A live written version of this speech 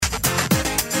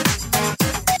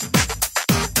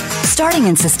Starting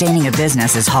and sustaining a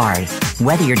business is hard,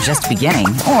 whether you're just beginning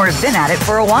or have been at it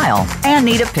for a while and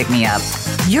need a pick-me-up.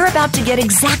 You're about to get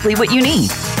exactly what you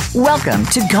need. Welcome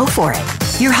to Go For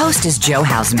It. Your host is Joe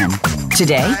Hausman.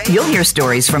 Today, you'll hear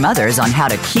stories from others on how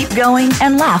to keep going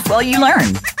and laugh while you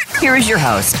learn. Here is your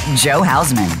host, Joe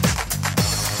Hausman.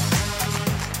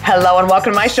 Hello and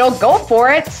welcome to my show, Go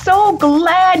For It. So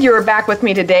glad you're back with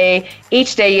me today,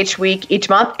 each day, each week, each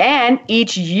month, and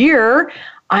each year.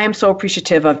 I am so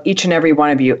appreciative of each and every one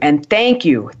of you. And thank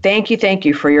you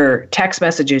for your text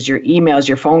messages, your emails,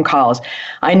 your phone calls.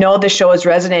 I know this show is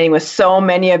resonating with so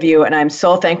many of you, and I'm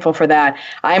so thankful for that.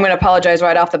 I'm going to apologize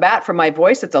right off the bat for my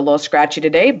voice. It's a little scratchy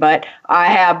today, but I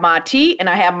have my tea and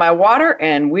I have my water,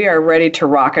 and we are ready to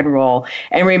rock and roll.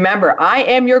 And remember, I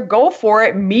am your Go For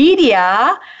It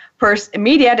media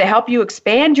to help you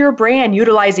expand your brand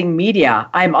utilizing media.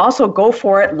 I'm also Go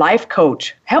For It life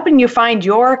coach, helping you find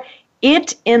your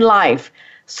it in life.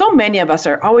 So many of us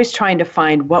are always trying to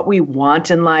find what we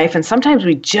want in life, and sometimes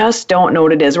we just don't know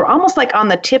what it is. We're almost like on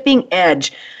the tipping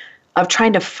edge of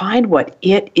trying to find what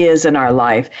it is in our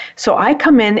life. So I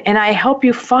come in and I help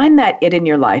you find that it in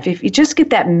your life. If you just get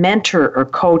that mentor or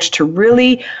coach to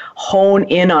really hone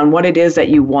in on what it is that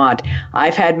you want.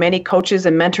 I've had many coaches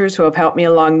and mentors who have helped me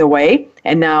along the way,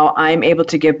 and now I'm able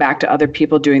to give back to other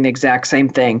people doing the exact same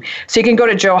thing. So you can go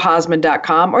to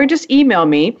joehausman.com or just email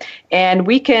me, and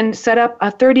we can set up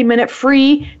a 30-minute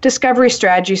free discovery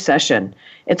strategy session.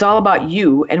 It's all about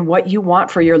you and what you want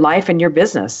for your life and your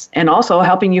business, and also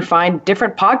helping you find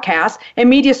different podcasts and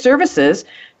media services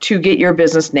to get your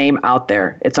business name out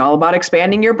there. It's all about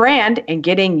expanding your brand and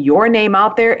getting your name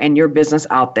out there and your business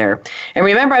out there. And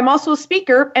remember, I'm also a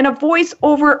speaker and a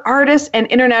voiceover artist and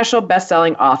international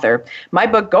best-selling author. My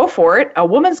book, Go For It, A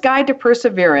Woman's Guide to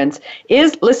Perseverance,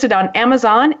 is listed on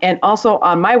Amazon and also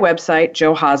on my website,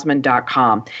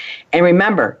 joehausman.com. And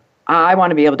remember, I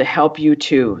want to be able to help you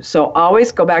too. So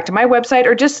always go back to my website,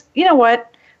 or just, you know what?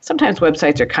 Sometimes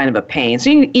websites are kind of a pain.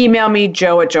 So you can email me,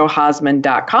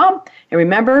 joe@joehausman.com. And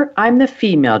remember, I'm the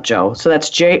female Joe. So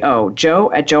that's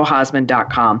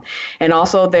joe@joehausman.com. And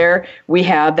also there we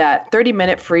have that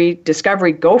 30-minute free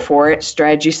discovery Go For It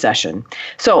strategy session.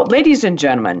 So ladies and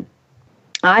gentlemen,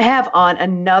 I have on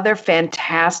another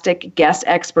fantastic guest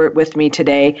expert with me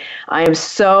today. I am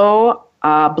so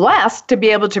blessed to be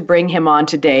able to bring him on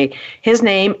today. His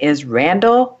name is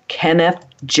Randall Kenneth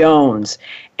Jones,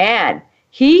 and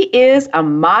he is a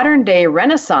modern-day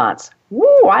renaissance.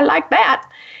 Woo, I like that.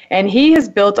 And he has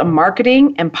built a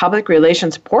marketing and public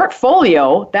relations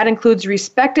portfolio that includes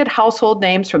respected household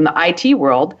names from the IT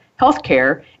world,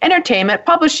 healthcare, entertainment,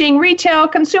 publishing, retail,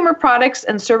 consumer products,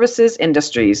 and services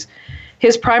industries.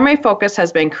 His primary focus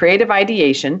has been creative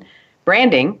ideation,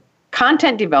 branding,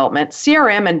 content development,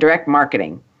 CRM, and direct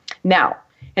marketing. Now,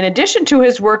 in addition to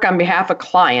his work on behalf of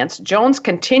clients, Jones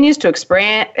continues to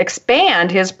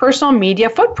expand his personal media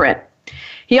footprint.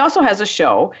 He also has a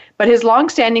show, but his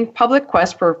longstanding public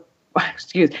quest for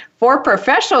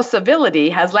professional civility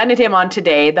has landed him on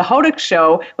Today, The Hoda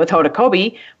Show with Hoda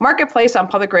Kotb, Marketplace on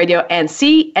Public Radio, and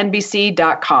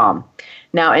CNBC.com.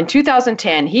 Now, in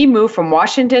 2010, he moved from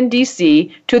Washington,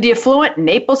 D.C. to the affluent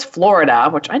Naples, Florida,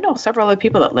 which I know several other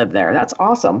people that live there. That's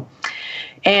awesome.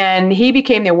 And he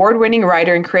became the award-winning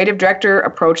writer and creative director,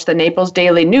 approached the Naples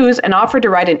Daily News, and offered to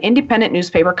write an independent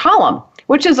newspaper column,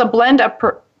 which is a blend of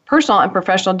personal and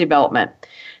professional development.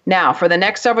 Now, for the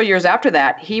next several years after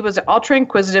that, he was an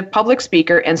ultra-inquisitive public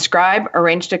speaker and scribe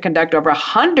arranged to conduct over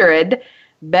 100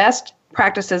 best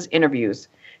practices interviews.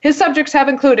 His subjects have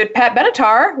included Pat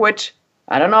Benatar, which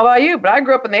I don't know about you, but I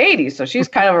grew up in the 80s, so she's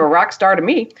kind of a rock star to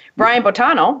me. Brian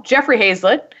Boitano, Jeffrey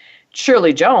Hazlett,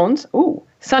 Shirley Jones,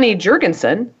 Sonny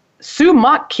Jurgensen, Sue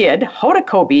Mock Kid, Hoda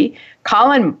Kotb,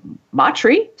 Colin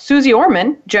Mottry, Susie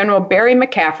Orman, General Barry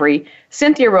McCaffrey,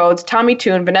 Cynthia Rhodes, Tommy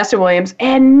Tune, Vanessa Williams,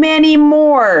 and many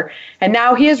more. And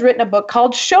now he has written a book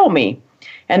called Show Me.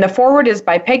 And the foreword is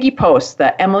by Peggy Post,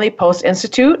 the Emily Post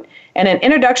Institute, and an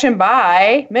introduction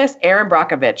by Miss Erin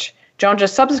Brockovich.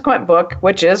 Jones' subsequent book,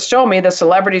 which is Show Me, the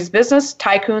Celebrities' Business,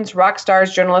 Tycoons, Rock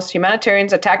Stars, Journalists,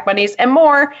 Humanitarians, Attack Bunnies, and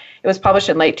more. It was published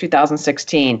in late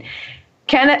 2016.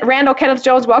 Randall Kenneth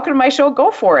Jones, welcome to my show.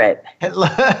 Go For It. Hello.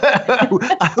 I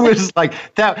was like,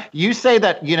 that. You say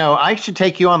that, I should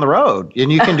take you on the road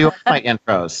and you can do all my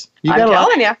intros. I'm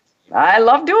telling you. I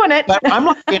love doing it. But I'm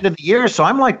like the end of the year, so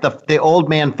I'm like the old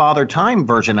man Father Time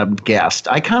version of guest.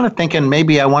 I kind of thinking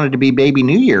maybe I wanted to be Baby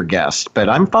New Year guest, but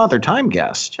I'm Father Time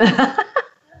guest.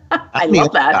 I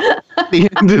love that. The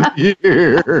end of the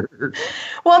year.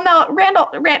 Well, now, Randall,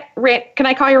 can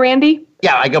I call you Randy?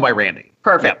 Yeah, I go by Randy.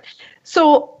 Perfect. Yeah.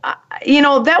 So,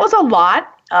 that was a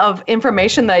lot. of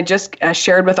information that I just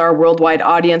shared with our worldwide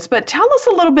audience, but tell us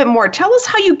a little bit more. Tell us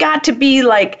how you got to be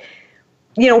like,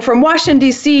 from Washington,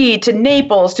 D.C. to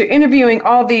Naples to interviewing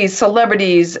all these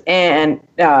celebrities and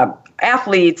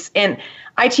athletes and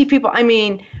IT people. I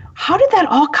mean, how did that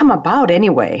all come about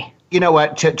anyway? You know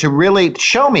what? To really,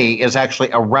 Show Me is actually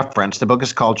a reference. The book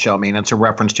is called Show Me, and it's a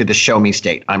reference to the Show Me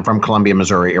State. I'm from Columbia,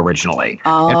 Missouri originally.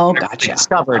 Oh, and gotcha. What I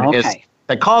discovered is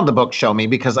I called the book Show Me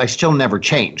because I still never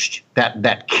changed.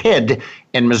 That kid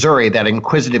in Missouri, that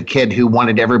inquisitive kid who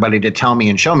wanted everybody to tell me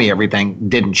and show me everything,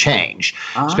 didn't change.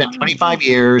 Spent 25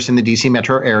 years in the D.C.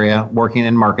 metro area working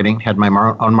in marketing, had my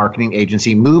own marketing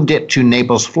agency, moved it to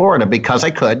Naples, Florida because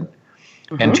I could.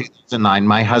 In 2009,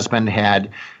 my husband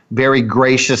had very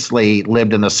graciously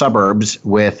lived in the suburbs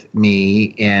with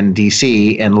me in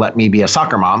D.C. and let me be a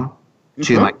soccer mom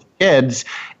to my kids,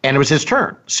 and it was his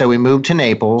turn. So we moved to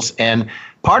Naples, and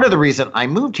part of the reason I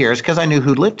moved here is because I knew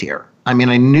who lived here. I mean,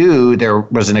 I knew there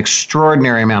was an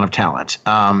extraordinary amount of talent.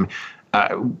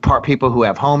 People who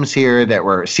have homes here that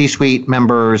were C-suite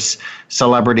members,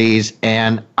 celebrities,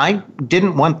 and I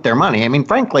didn't want their money. I mean,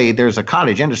 frankly, there's a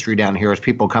cottage industry down here. There's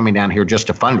people coming down here just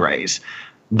to fundraise.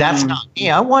 That's not me.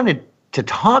 I wanted to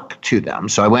talk to them.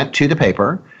 So I went to the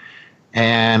paper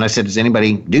and I said, does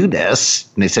anybody do this?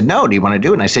 And they said, no, do you want to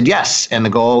do it? And I said, yes. And the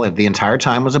goal of the entire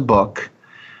time was a book.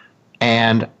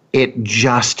 And it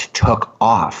just took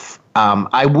off.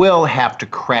 I will have to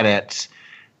credit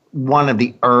one of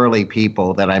the early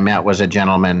people that I met was a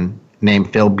gentleman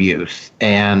named Phil Buth.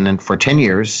 And for 10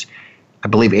 years, I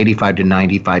believe 85 to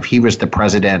 95, he was the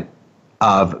president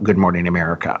of Good Morning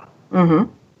America.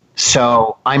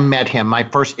 So I met him. My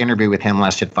first interview with him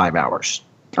lasted 5 hours.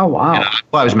 Oh, wow. And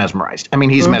I was mesmerized. I mean,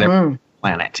 he's met every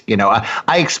planet.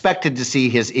 I expected to see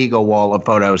his ego wall of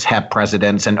photos have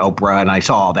presidents and Oprah, and I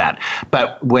saw all that.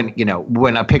 But when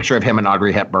a picture of him and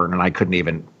Audrey Hepburn, and I couldn't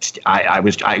even, I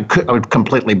was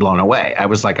completely blown away. I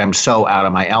was like, I'm so out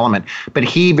of my element. But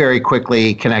he very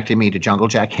quickly connected me to Jungle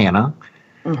Jack Hanna,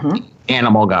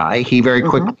 animal guy. He very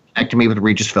quickly connected me with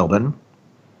Regis Philbin.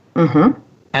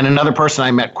 And another person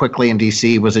I met quickly in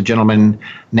D.C. was a gentleman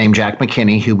named Jack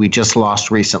McKinney, who we just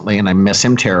lost recently, and I miss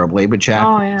him terribly. But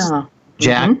Jack,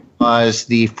 Jack was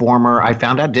the former, I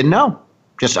found out, didn't know.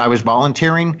 I was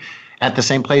volunteering at the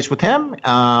same place with him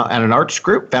at an arts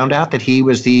group, found out that he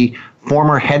was the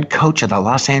former head coach of the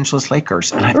Los Angeles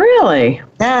Lakers. And Really?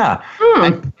 Yeah.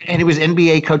 And he was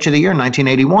NBA Coach of the Year in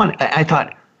 1981. I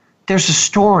thought, there's a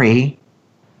story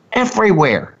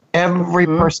everywhere. Every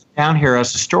person down here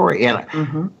has a story. And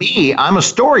I'm a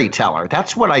storyteller.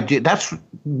 That's what I do. That's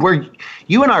where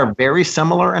you and I are very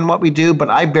similar in what we do, but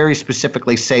I very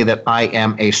specifically say that I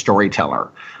am a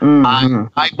storyteller.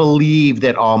 I believe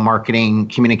that all marketing,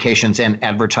 communications, and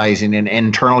advertising and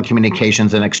internal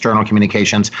communications and external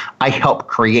communications, I help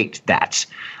create that.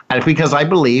 And because I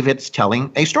believe it's telling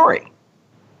a story.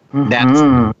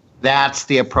 That's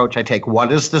the approach I take.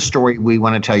 What is the story we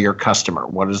want to tell your customer?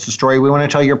 What is the story we want to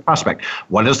tell your prospect?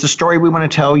 What is the story we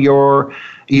want to tell your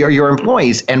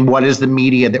employees? And what is the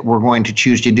media that we're going to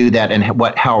choose to do that? And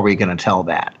how are we going to tell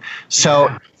that?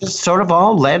 So it's sort of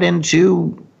all led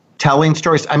into telling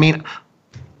stories. I mean,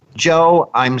 Joe,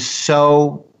 I'm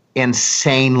so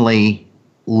insanely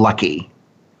lucky.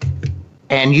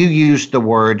 And you used the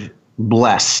word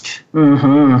blessed.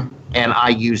 And I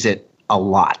use it a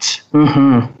lot.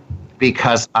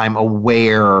 Because I'm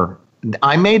aware,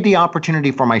 I made the opportunity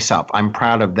for myself. I'm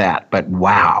proud of that. But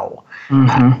wow,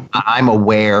 I'm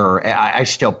aware. I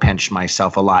still pinch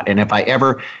myself a lot. And if I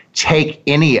ever take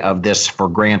any of this for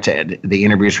granted, the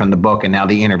interviews from the book and now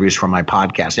the interviews from my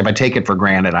podcast, if I take it for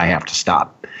granted, I have to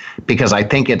stop. Because I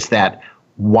think it's that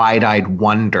wide-eyed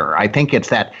wonder. I think it's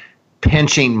that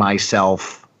pinching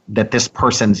myself that this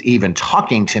person's even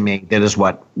talking to me.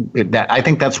 I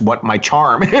think that's what my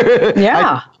charm.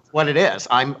 What it is.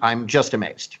 I'm just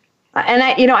amazed. And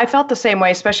I felt the same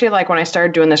way, especially like when I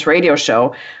started doing this radio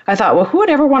show. I thought, well, who would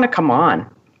ever want to come on?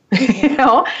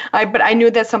 But I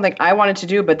knew that's something I wanted to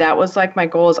do, but that was like my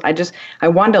goal is I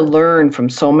wanted to learn from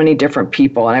so many different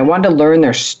people, and I wanted to learn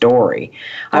their story.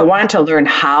 I wanted to learn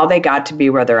how they got to be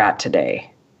where they're at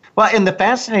today. Well, and the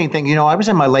fascinating thing, I was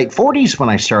in my late 40s when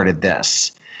I started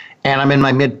this, and I'm in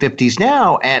my mid 50s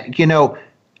now, and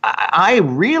I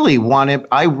really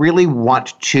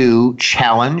want to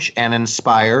challenge and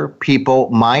inspire people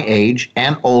my age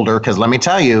and older, because let me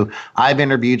tell you, I've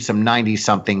interviewed some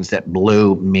 90-somethings that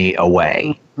blew me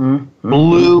away.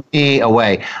 Blew me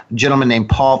away. A gentleman named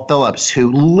Paul Phillips,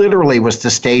 who literally was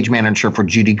the stage manager for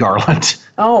Judy Garland.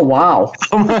 Oh, wow.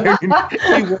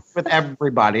 He worked with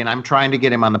everybody, and I'm trying to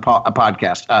get him on the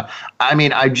podcast.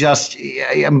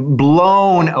 I am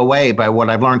blown away by what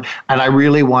I've learned, and I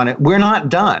really want it. We're not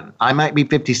done. I might be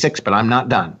 56, but I'm not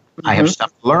done. I have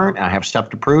stuff to learn, I have stuff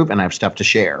to prove, and I have stuff to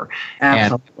share.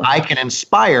 Absolutely. And I can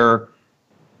inspire.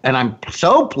 And I'm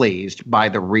so pleased by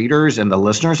the readers and the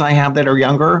listeners I have that are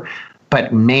younger.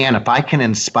 But man, if I can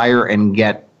inspire and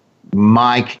get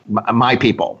my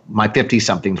people, my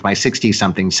 50-somethings, my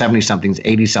 60-somethings, 70-somethings,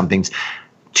 80-somethings,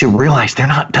 to realize they're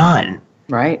not done.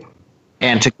 Right.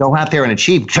 And to go out there and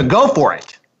achieve, to go for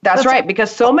it. That's right.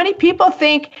 Because so many people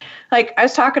think, like I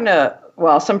was talking to,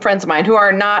 some friends of mine who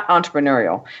are not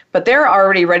entrepreneurial, but they're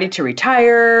already ready to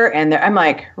retire. And I'm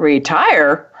like,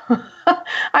 retire?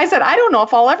 I said, I don't know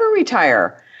if I'll ever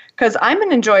retire because I'm going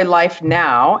to enjoy life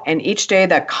now and each day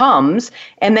that comes,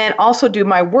 and then also do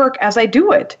my work as I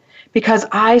do it because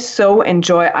I so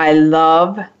enjoy, I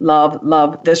love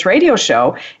this radio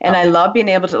show. And I love being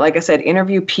able to, like I said,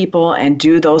 interview people and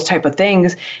do those type of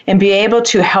things and be able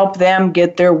to help them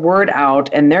get their word out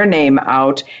and their name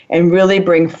out and really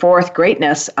bring forth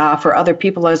greatness for other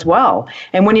people as well.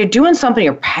 And when you're doing something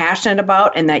you're passionate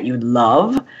about and that you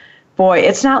love, boy,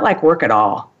 it's not like work at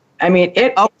all. I mean,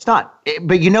 it's not.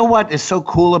 But you know what is so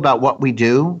cool about what we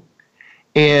do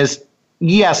is,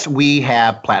 yes, we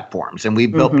have platforms and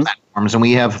we've built platforms and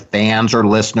we have fans or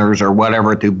listeners or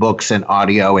whatever through books and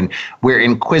audio, and we're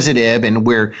inquisitive and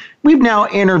we've now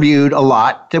interviewed a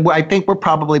lot. I think we're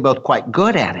probably both quite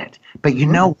good at it. But you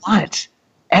know what?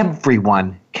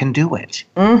 Everyone can do it.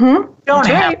 You don't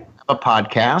have a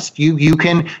podcast. You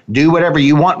can do whatever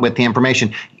you want with the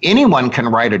information. Anyone can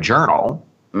write a journal.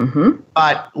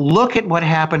 But look at what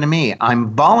happened to me.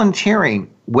 I'm volunteering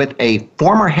with a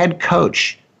former head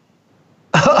coach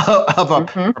of a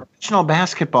professional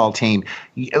basketball team.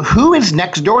 Who is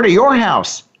next door to your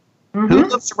house? Who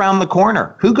lives around the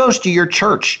corner? Who goes to your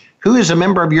church? Who is a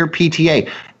member of your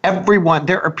PTA? Everyone.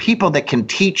 There are people that can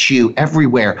teach you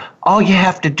everywhere. All you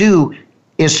have to do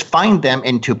is find them,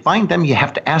 and to find them, you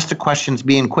have to ask the questions,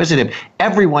 be inquisitive.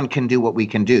 Everyone can do what we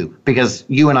can do because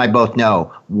you and I both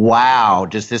know, wow,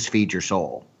 does this feed your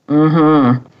soul?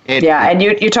 And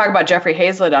you talk about Jeffrey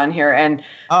Hazlett on here, and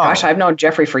gosh, I've known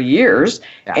Jeffrey for years,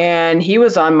 and he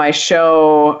was on my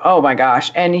show, oh my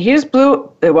gosh, and he just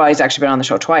he's actually been on the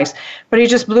show twice, but he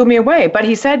just blew me away. But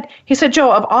he said,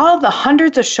 Joe, of all the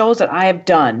hundreds of shows that I have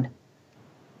done,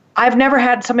 I've never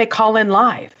had somebody call in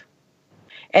live.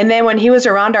 And then when he was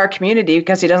around our community,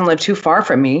 because he doesn't live too far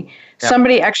from me,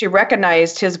 somebody actually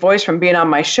recognized his voice from being on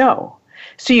my show.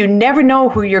 So you never know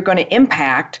who you're going to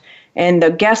impact and the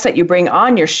guests that you bring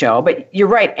on your show. But you're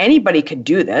right, anybody could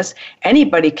do this.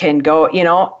 Anybody can go, you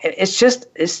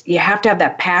have to have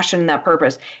that passion and that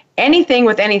purpose. Anything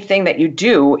with anything that you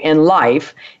do in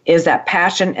life is that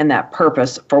passion and that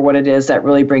purpose for what it is that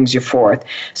really brings you forth.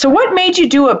 So what made you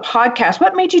do a podcast?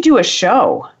 What made you do a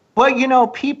show? Well,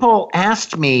 people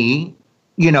asked me,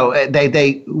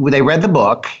 they read the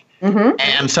book,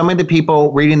 and some of the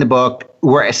people reading the book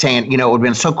were saying, it would have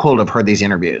been so cool to have heard these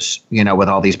interviews, with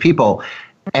all these people.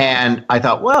 And I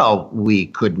thought, well, we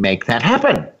could make that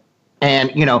happen.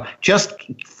 And, just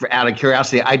out of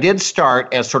curiosity, I did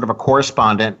start as sort of a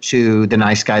correspondent to the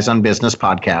Nice Guys on Business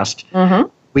podcast.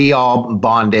 We all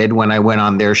bonded when I went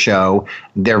on their show,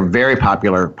 their very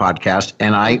popular podcast,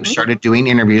 and I started doing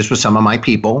interviews with some of my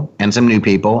people and some new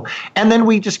people. And then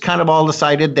we just kind of all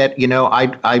decided that,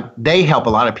 they help a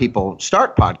lot of people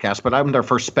start podcasts, but I'm their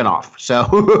first spinoff. So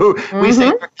we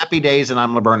say Happy Days and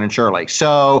I'm Laverne and Shirley.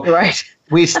 So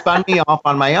we spun me off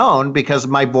on my own because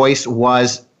my voice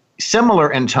was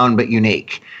similar in tone but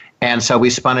unique. And so we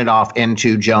spun it off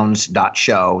into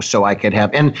Jones.show so I could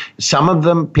have, and some of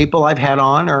them people I've had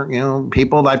on are,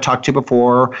 people that I've talked to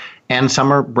before, and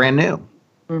some are brand new.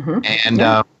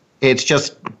 And it's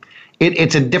just,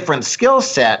 it's a different skill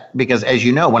set because, as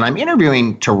you know, when I'm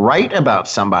interviewing to write about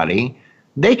somebody,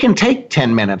 they can take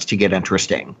 10 minutes to get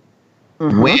interesting.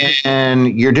 When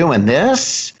you're doing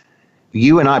this,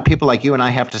 people like you and I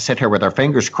have to sit here with our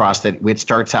fingers crossed that it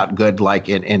starts out good like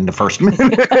in the first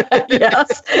minute.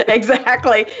 Yes,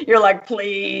 exactly. You're like,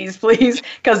 please,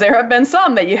 because there have been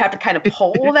some that you have to kind of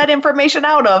pull that information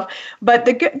out of. But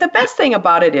the best thing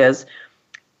about it is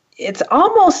it's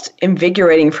almost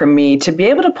invigorating for me to be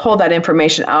able to pull that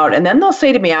information out. And then they'll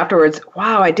say to me afterwards,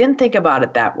 wow, I didn't think about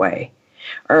it that way.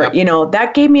 Or,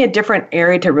 that gave me a different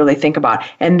area to really think about.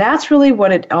 And that's really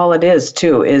what all it is,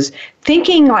 too, is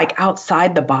thinking like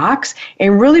outside the box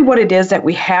and really what it is that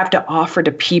we have to offer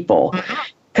to people.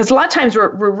 Because a lot of times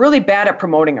we're really bad at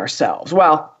promoting ourselves.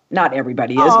 Well, not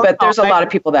everybody is, but there's a lot of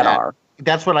people that are.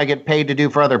 That's what I get paid to do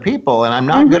for other people, and I'm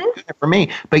not good at it for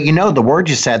me. But the word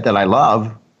you said that I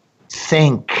love,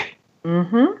 think.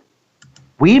 Mm-hmm.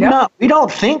 We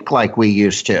don't think like we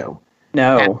used to.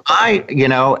 No. And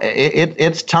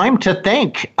it's time to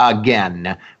think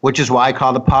again, which is why I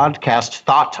call the podcast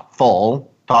thoughtful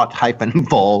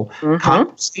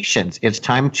conversations. It's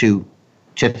time to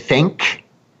think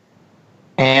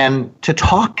and to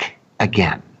talk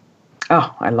again.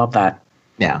 Oh, I love that.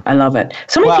 Yeah. I love it.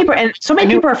 So many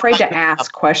people are afraid to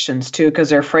ask questions too, because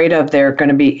they're afraid of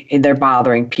they're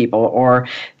bothering people, or,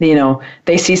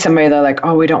 they see somebody, they're like,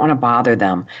 oh, we don't want to bother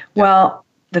them. Yeah. Well,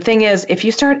 the thing is, if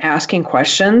you start asking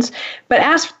questions, but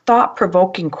ask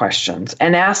thought-provoking questions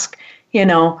and ask,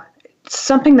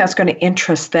 something that's going to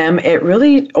interest them, it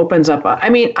really opens up.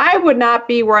 I would not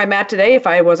be where I'm at today if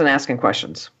I wasn't asking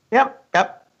questions. Yep.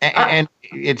 And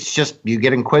it's just, you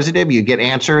get inquisitive, you get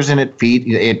answers, and it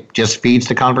just feeds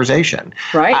the conversation.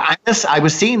 Right. I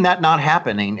was seeing that not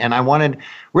happening, and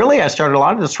I started a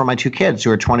lot of this for my two kids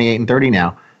who are 28 and 30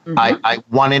 now. Mm-hmm. I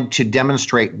wanted to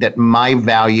demonstrate that my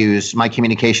values, my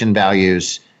communication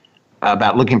values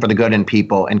about looking for the good in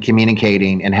people and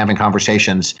communicating and having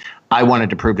conversations, I wanted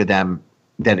to prove to them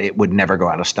that it would never go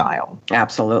out of style.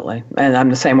 Absolutely. And I'm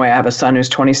the same way. I have a son who's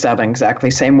 27, exactly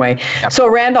same way. Yep. So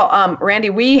Randy,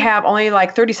 we have only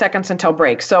like 30 seconds until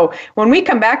break. So when we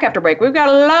come back after break, we've got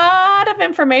a lot of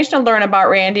information to learn about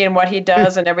Randy and what he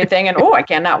does and everything. And I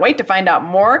cannot wait to find out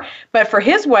more. But for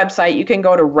his website, you can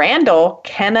go to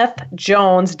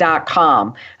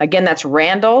RandallKennethJones.com. Again, that's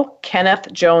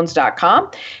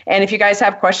RandallKennethJones.com. And if you guys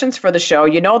have questions for the show,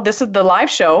 this is the live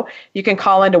show. You can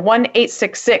call into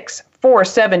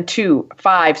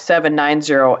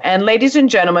 1-866-472-5790. And ladies and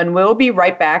gentlemen, we'll be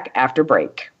right back after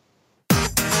break.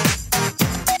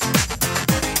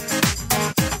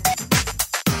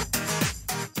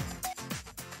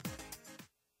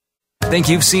 Think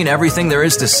you've seen everything there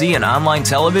is to see in online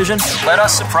television? Let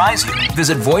us surprise you.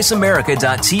 Visit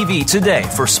voiceamerica.tv today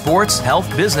for sports,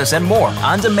 health, business, and more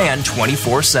on demand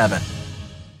 24/7.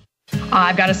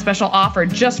 I've got a special offer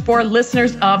just for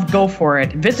listeners of Go For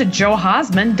It. Visit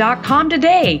joehausman.com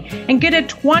today and get a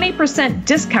 20%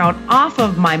 discount off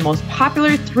of my most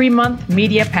popular 3-month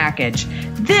media package.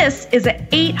 This is an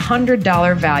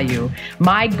 $800 value.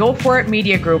 My Go For It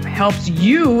Media Group helps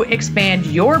you expand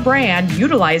your brand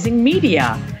utilizing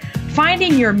media.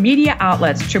 Finding your media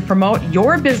outlets to promote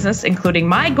your business, including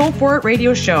my Go For It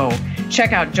radio show.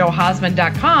 Check out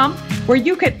joehausman.com, where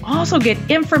you can also get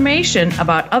information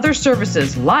about other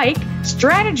services like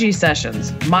strategy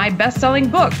sessions, my best-selling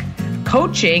book,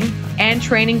 coaching and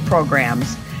training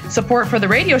programs, support for the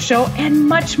radio show, and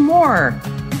much more.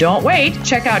 Don't wait.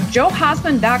 Check out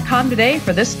joehausman.com today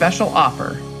for this special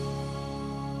offer.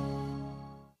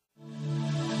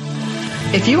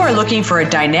 If you are looking for a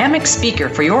dynamic speaker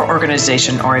for your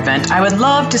organization or event, I would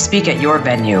love to speak at your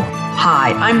venue.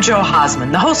 Hi, I'm Joe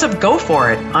Hausman, the host of Go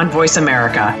For It on Voice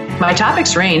America. My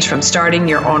topics range from starting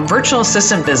your own virtual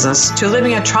assistant business to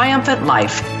living a triumphant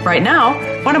life. Right now,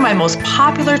 one of my most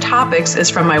popular topics is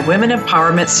from my Women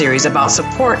Empowerment series about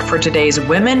support for today's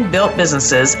women-built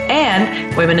businesses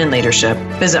and women in leadership.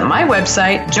 Visit my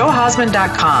website,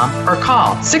 joehausman.com, or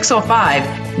call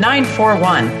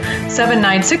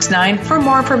 605-941-7969 for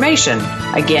more information.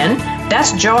 Again,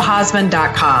 that's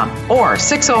joehausman.com or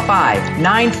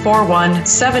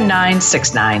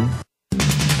 605-941-7969.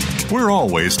 We're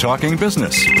always talking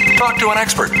business. Talk to an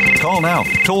expert. Call now,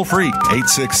 toll free,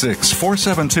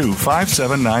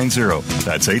 866-472-5790.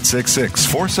 That's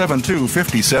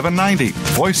 866-472-5790.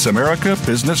 Voice America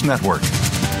Business Network.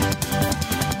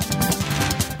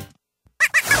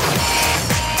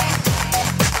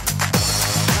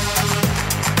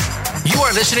 You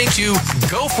are listening to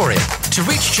Go For It. To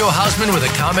reach Joe Hausman with a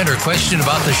comment or question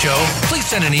about the show, please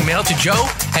send an email to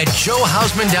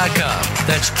joe@joehausman.com.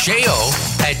 That's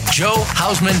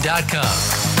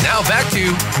joe@joehausman.com. Now back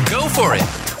to Go For It.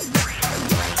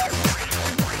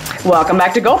 Welcome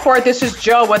back to Go For It. This is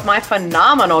Joe with my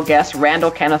phenomenal guest,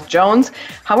 Randall Kenneth Jones.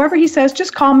 However, he says,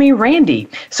 just call me Randy.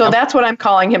 So that's what I'm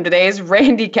calling him today, is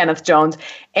Randy Kenneth Jones.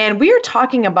 And we are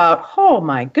talking about,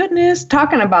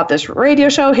 talking about this radio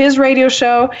show, his radio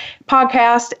show,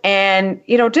 podcast, and,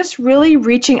 just really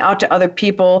reaching out to other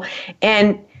people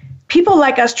and people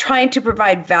like us trying to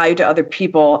provide value to other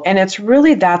people. And it's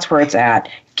really, that's where it's at,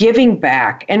 giving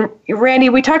back. And Randy,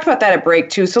 we talked about that at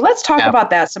break too. So let's talk about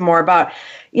that some more, about,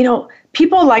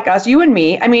 people like us, you and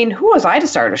me. I mean, who was I to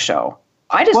start a show?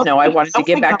 I just know I wanted to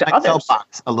give back to others.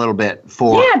 A little bit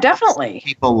for definitely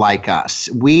people like us.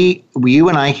 You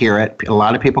and I hear it. A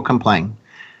lot of people complain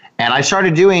And I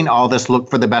started doing all this look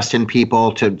for the best in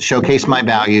people, to showcase my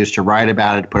values, to write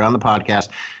about it, put it on the podcast.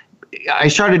 I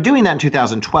started doing that in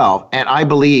 2012, and I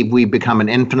believe we've become an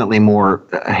infinitely more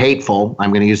hateful,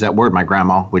 I'm going to use that word, my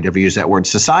grandma would never use that word,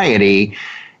 society.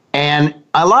 And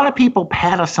a lot of people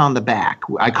pat us on the back.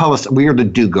 I call us, we are the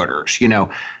do-gooders. You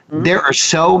know, there are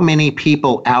so many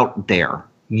people out there,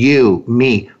 you,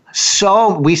 me,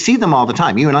 so we see them all the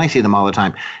time. You and I see them all the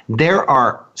time. There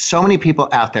are so many people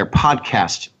out there,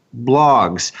 podcasts,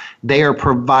 blogs, they are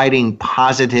providing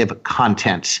positive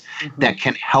content that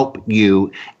can help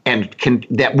you and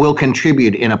that will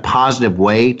contribute in a positive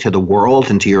way to the world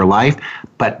and to your life.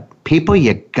 But people,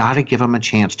 you got to give them a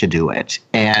chance to do it,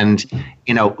 and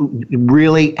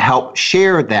really help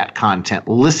share that content.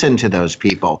 Listen to those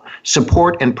people,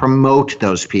 support and promote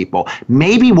those people.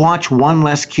 Maybe watch one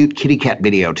less cute kitty cat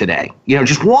video today.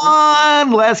 Just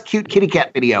one less cute kitty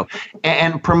cat video,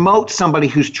 and promote somebody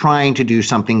who's trying to do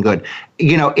something good.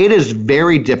 It is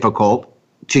very difficult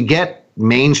to get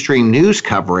mainstream news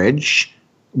coverage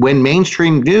when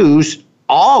mainstream news,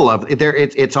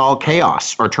 it's all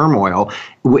chaos or turmoil.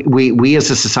 We as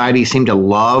a society seem to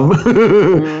love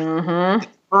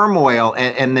turmoil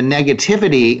and the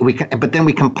negativity. But then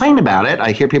we complain about it.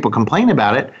 I hear people complain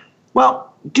about it.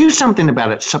 Well, do something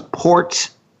about it. Support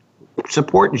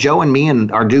Joe and me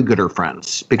and our do-gooder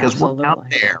friends, because Absolutely. We're out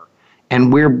there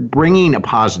and we're bringing a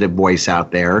positive voice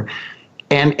out there,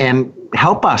 and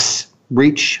help us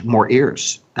reach more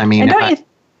ears. I mean, go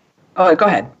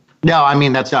ahead. No, I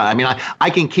mean, that's not, I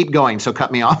can keep going, so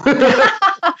cut me off.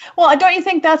 Well, don't you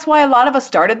think that's why a lot of us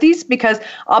started these? Because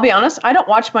I'll be honest, I don't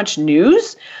watch much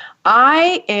news.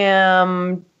 I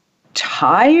am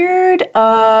tired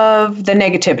of the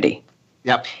negativity.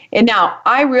 Yep. And now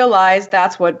I realize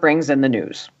that's what brings in the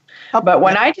news. But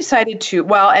when I decided to,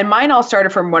 and mine all started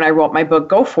from when I wrote my book,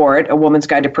 Go For It, A Woman's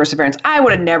Guide to Perseverance. I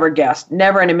would have never guessed,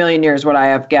 never in a million years would I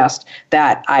have guessed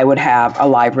that I would have a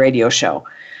live radio show.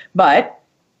 But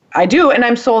I do, and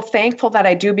I'm so thankful that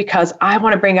I do, because I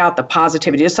want to bring out the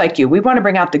positivity, just like you. We want to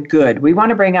bring out the good. We want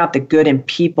to bring out the good in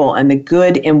people and the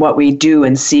good in what we do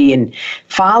and see and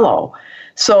follow.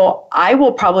 So I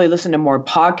will probably listen to more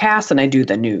podcasts than I do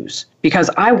the news, because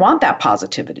I want that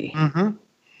positivity. Mm-hmm.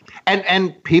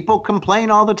 And people complain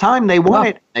all the time. They want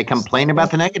it. They complain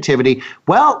about the negativity.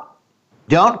 Well,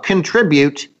 don't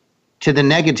contribute to the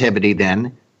negativity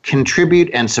then. Contribute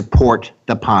and support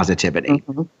the positivity.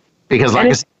 Mm-hmm. Because like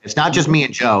I said, it's not just me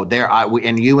and Joe.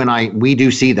 And you and I, we do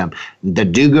see them. The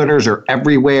do-gooders are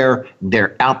everywhere.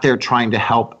 They're out there trying to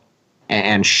help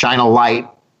and shine a light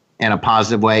in a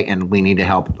positive way, and we need to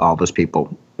help all those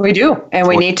people. We do, and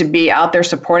we need to be out there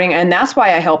supporting, and that's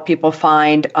why I help people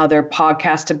find other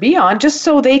podcasts to be on, just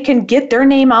so they can get their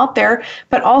name out there,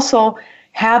 but also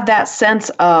have that sense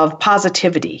of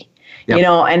positivity. Yep.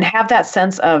 And have that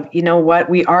sense of, what,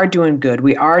 we are doing good.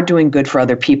 We are doing good for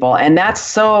other people. And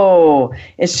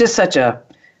it's just such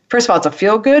first of all, it's a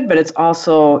feel good, but it's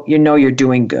also, you're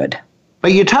doing good.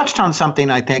 But you touched on something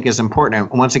I think is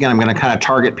important. Once again, I'm going to kind of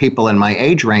target people in my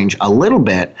age range a little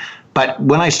bit. But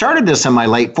when I started this in my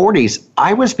late 40s,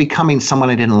 I was becoming someone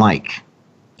I didn't like.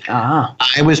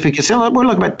 I was, because we're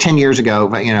looking about 10 years ago,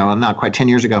 but, not quite 10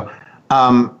 years ago.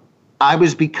 I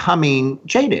was becoming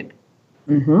jaded.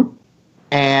 Mm-hmm.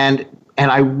 And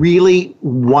I really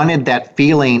wanted that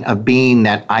feeling of being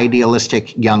that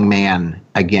idealistic young man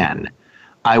again.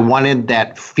 I wanted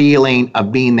that feeling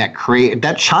of being that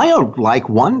that childlike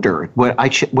wonder,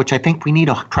 which I think we need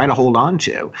to try to hold on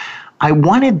to. I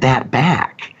wanted that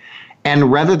back. And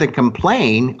rather than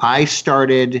complain, I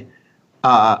started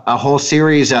a whole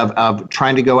series of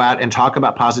trying to go out and talk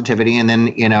about positivity, and then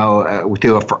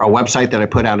through a website that I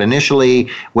put out initially,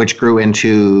 which grew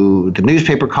into the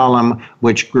newspaper column,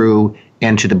 which grew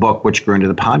into the book, which grew into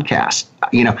the podcast.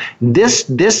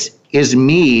 This is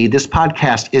me. This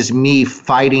podcast is me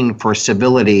fighting for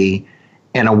civility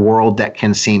in a world that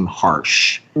can seem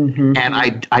harsh, and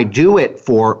I do it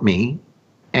for me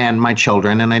and my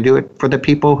children, and I do it for the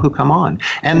people who come on.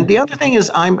 And the other thing is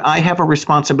I have a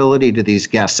responsibility to these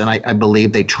guests, and I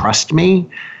believe they trust me,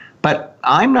 but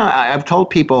I'm not. I've told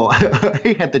people,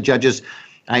 I had the judges,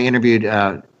 I interviewed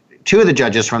two of the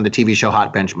judges from the TV show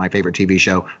Hot Bench, my favorite TV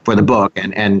show, for the book,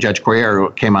 and Judge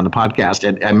Corriero came on the podcast,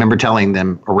 and I remember telling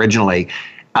them originally,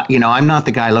 I'm not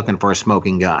the guy looking for a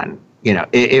smoking gun.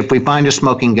 If we find a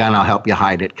smoking gun, I'll help you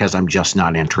hide it, because I'm just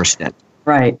not interested.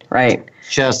 Right.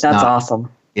 That's awesome.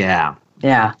 Yeah.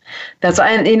 Yeah.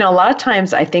 And a lot of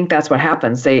times I think that's what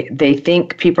happens. They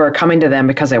think people are coming to them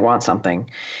because they want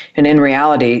something. And in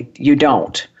reality, you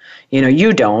don't.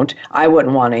 You don't. I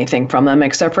wouldn't want anything from them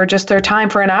except for just their time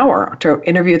for an hour to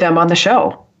interview them on the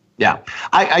show. Yeah.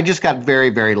 I just got very,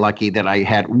 very lucky that I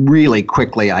had really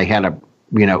quickly,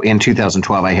 in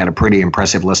 2012, I had a pretty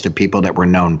impressive list of people that were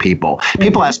known people.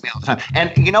 People ask me all the time.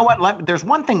 And you know what? There's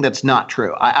one thing that's not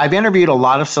true. I've interviewed a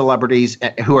lot of celebrities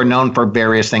who are known for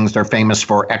various things. They're famous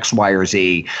for X, Y, or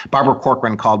Z. Barbara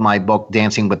Corcoran called my book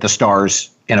Dancing with the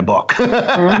Stars in a book.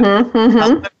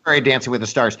 Very Dancing with the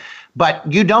Stars. But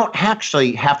you don't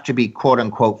actually have to be, quote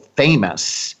unquote,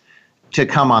 famous to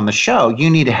come on the show. You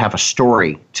need to have a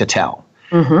story to tell.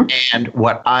 And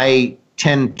what I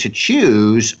tend to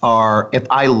choose are, if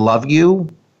I love you,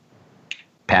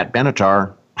 Pat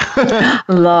Benatar.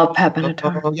 Love Pat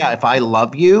Benatar. Oh, yeah, if I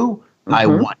love you, I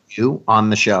want you on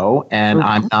the show, and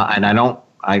I'm not, and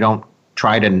I don't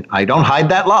hide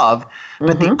that love.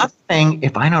 But the other thing,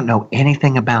 if I don't know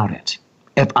anything about it,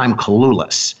 if I'm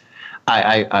clueless,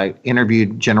 I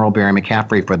interviewed General Barry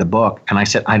McCaffrey for the book, and I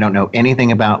said, I don't know anything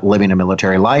about living a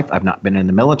military life. I've not been in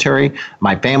the military.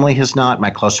 My family has not. My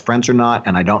close friends are not,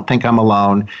 and I don't think I'm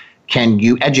alone. Can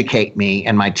you educate me?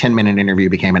 And my 10-minute interview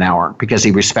became an hour because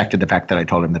he respected the fact that I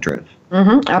told him the truth.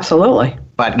 Absolutely.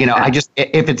 But,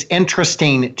 if it's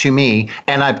interesting to me,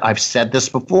 and I've said this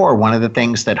before, one of the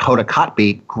things that Hoda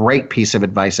Kotb, great piece of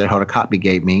advice that Hoda Kotb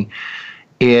gave me,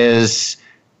 is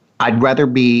I'd rather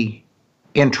be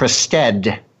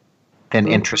interested than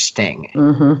interesting.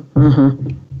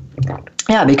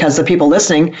 Yeah, because the people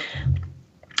listening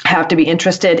have to be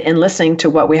interested in listening to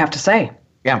what we have to say.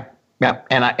 Yeah.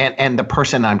 And the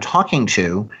person I'm talking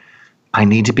to, I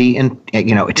need to be to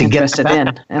interested get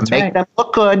in. That's make right. them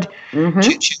look good. You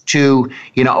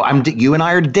and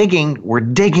I are digging.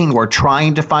 We're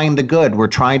trying to find the good. We're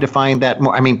trying to find that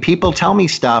more. I mean, people tell me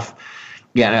stuff.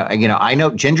 I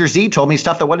know Ginger Z told me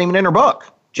stuff that wasn't even in her book.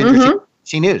 Ginger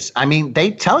Z News. I mean,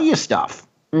 they tell you stuff,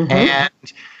 and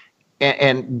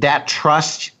that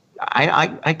trust.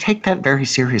 I take that very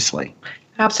seriously.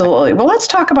 Absolutely. Well, let's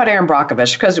talk about Erin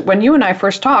Brockovich, because when you and I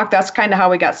first talked, that's kind of how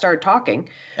we got started talking.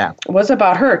 Yeah, was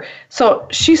about her. So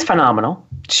she's phenomenal.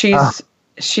 She's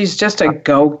just a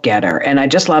go-getter, and I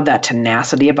just love that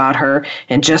tenacity about her,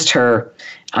 and just her,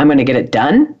 I'm going to get it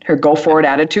done. Her go-for-it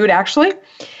attitude, actually.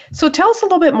 So tell us a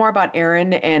little bit more about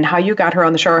Erin and how you got her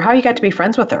on the show, or how you got to be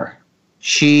friends with her.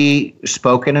 She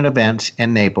spoke at an event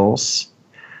in Naples.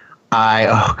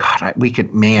 How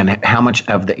much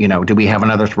of the, do we have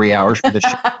another 3 hours for the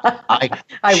show?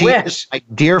 I wish. My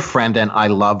dear friend, and I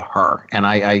love her. And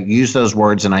I use those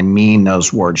words and I mean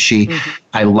those words.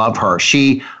 I love her.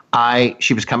 She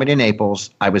was coming to Naples.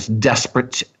 I was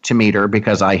desperate to meet her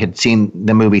because I had seen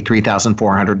the movie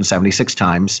 3,476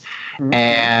 times.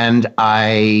 And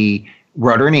I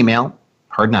wrote her an email,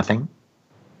 heard nothing.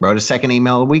 Wrote a second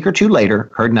email a week or two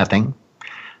later, heard nothing.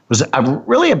 I'm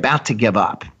really about to give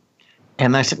up.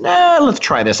 And I said, let's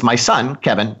try this. My son,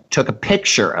 Kevin, took a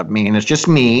picture of me, and it's just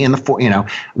me in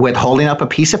with holding up a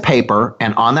piece of paper.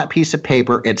 And on that piece of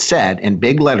paper, it said in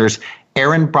big letters,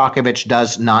 Erin Brockovich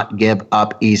does not give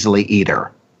up easily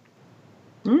either.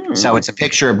 So it's a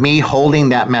picture of me holding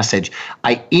that message.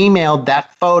 I emailed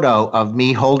that photo of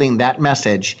me holding that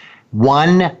message.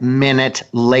 1 minute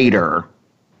later,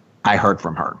 I heard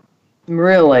from her.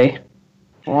 Really?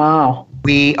 Wow.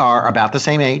 We are about the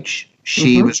same age.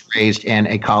 She was raised in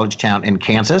a college town in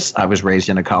Kansas. I was raised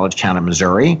in a college town in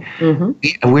Missouri.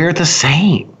 We're the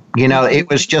same. It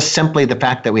was just simply the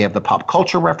fact that we have the pop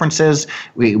culture references.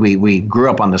 We grew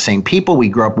up on the same people. We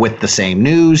grew up with the same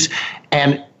news.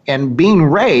 And being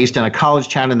raised in a college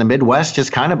town in the Midwest is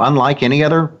kind of unlike any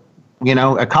other,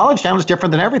 a college town is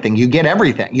different than everything. You get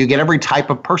everything. You get every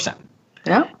type of person.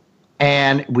 Yeah.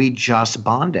 And we just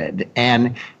bonded.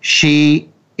 And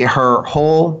her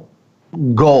whole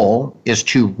goal is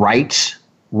to right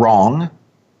wrong,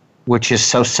 which is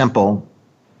so simple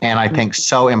and I think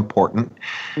so important.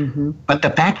 But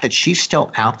the fact that she's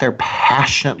still out there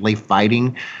passionately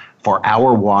fighting for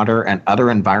our water and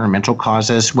other environmental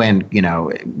causes when,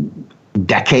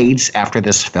 decades after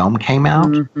this film came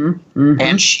out,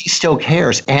 and she still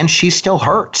cares, and she still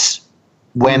hurts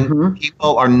when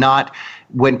people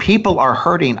are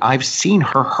hurting. I've seen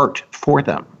her hurt for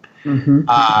them. She'll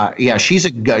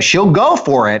go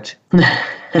for it.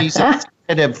 She's a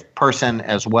sensitive person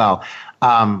as well.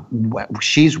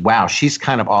 She's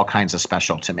kind of all kinds of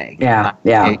special to me. Yeah.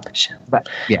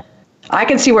 I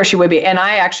can see where she would be. And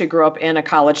I actually grew up in a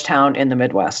college town in the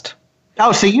Midwest.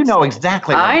 Oh, so you know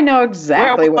exactly. I know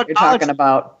exactly what you're talking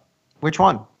about. Which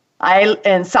one?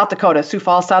 In South Dakota, Sioux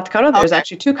Falls, South Dakota. There's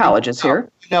actually 2 colleges here.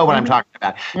 You know what I'm talking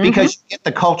about. Because you get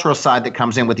the cultural side that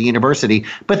comes in with the university,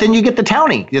 but then you get the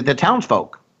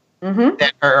townsfolk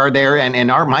that are there. And in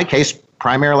my case,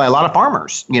 primarily a lot of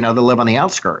farmers, that live on the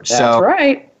outskirts. That's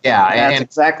right. Yeah. That's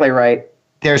exactly right.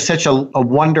 there's such a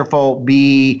wonderful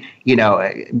be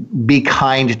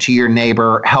kind to your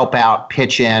neighbor, help out,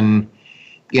 pitch in,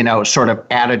 sort of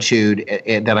attitude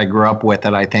that I grew up with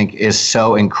that I think is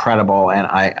so incredible. And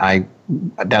I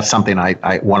that's something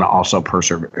I want to also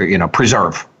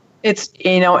preserve.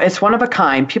 It's one of a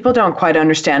kind. People don't quite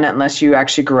understand it unless you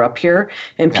actually grew up here.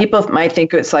 And people might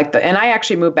think it's like and I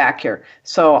actually moved back here.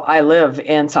 So I live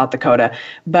in South Dakota,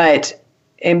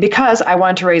 and because I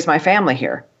wanted to raise my family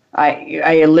here.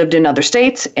 I lived in other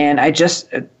states, and I just,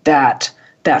 that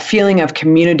feeling of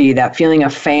community, that feeling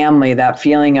of family, that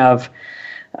feeling of,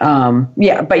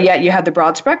 but yet you had the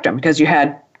broad spectrum because you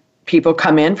had people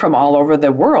come in from all over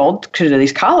the world to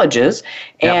these colleges,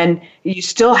 and you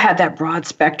still had that broad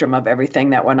spectrum of everything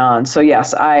that went on. So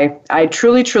yes, I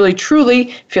truly, truly,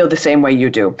 truly feel the same way you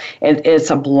do. It's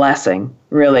a blessing,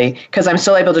 really, because I'm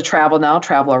still able to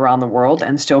travel around the world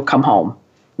and still come home,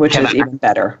 which is even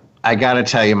better. I got to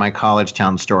tell you my college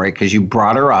town story because you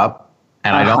brought her up,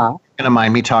 and I don't think you're going to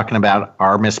mind me talking about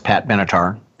our Miss Pat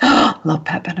Benatar. Love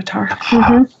Pat Benatar.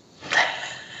 Mm-hmm.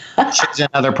 She's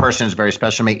another person who's very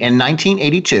special to me. In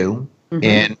 1982,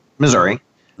 in Missouri,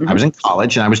 I was in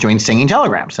college, and I was doing singing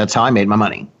telegrams. That's how I made my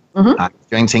money. I was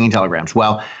doing singing telegrams.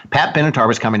 Well, Pat Benatar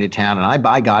was coming to town, and I,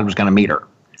 by God, was going to meet her.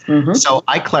 So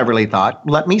I cleverly thought,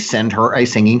 let me send her a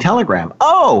singing telegram.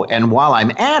 Oh, and while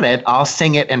I'm at it, I'll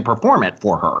sing it and perform it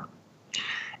for her.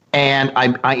 And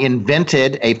I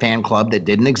invented a fan club that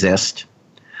didn't exist.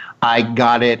 I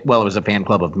got it, well, it was a fan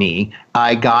club of me.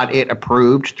 I got it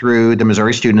approved through the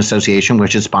Missouri Student Association,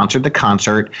 which had sponsored the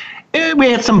concert.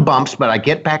 We had some bumps, but I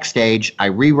get backstage, I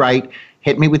rewrite,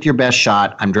 Hit Me With Your Best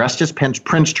Shot. I'm dressed as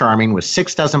Prince Charming with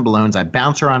 6 dozen balloons. I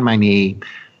bounce her on my knee.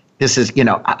 This is,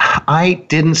 I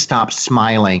didn't stop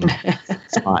smiling.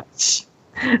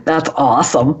 That's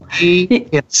awesome. He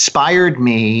inspired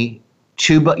me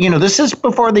to, but this is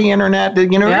before the internet.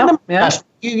 You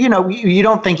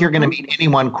don't think you're going to meet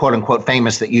anyone quote unquote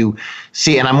famous that you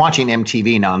see. And I'm watching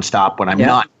MTV nonstop when I'm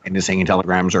not into singing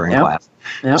telegrams or in class.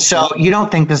 So you don't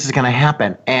think this is going to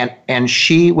happen. And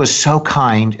she was so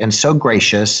kind and so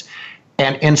gracious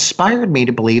and inspired me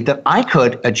to believe that I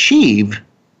could achieve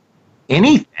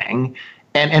anything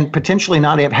and potentially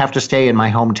not have to stay in my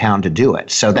hometown to do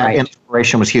it. So that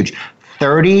inspiration was huge.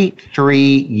 33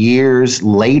 years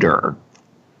later,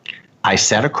 I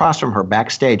sat across from her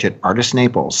backstage at Artist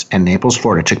Naples in Naples,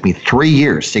 Florida. It took me 3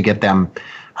 years to get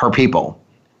her people,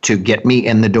 to get me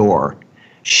in the door.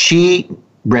 She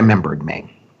remembered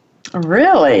me.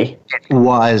 Really? It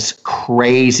was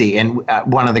crazy. And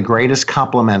one of the greatest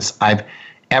compliments I've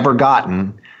ever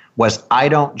gotten was, I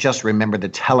don't just remember the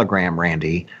telegram,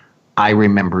 Randy. I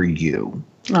remember you.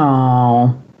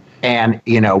 Oh. And,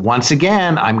 once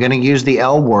again, I'm going to use the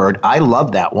L word. I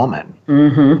love that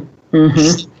woman.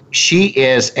 She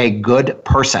is a good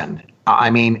person. I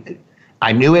mean,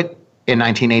 I knew it in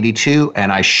 1982,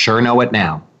 and I sure know it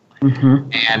now.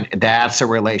 And that's a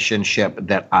relationship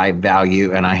that I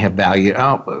value, and I have valued.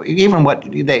 Oh, even what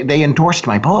they endorsed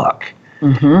my book.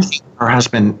 Her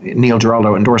husband, Neil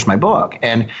Giraldo, endorsed my book.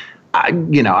 And,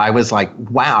 I was like,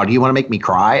 wow, do you want to make me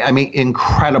cry? I mean,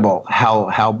 incredible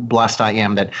how blessed I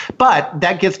am. But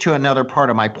that gets to another part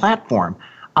of my platform.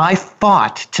 I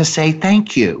fought to say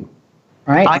thank you.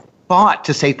 Right. I fought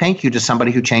to say thank you to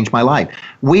somebody who changed my life.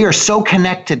 We are so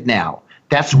connected now.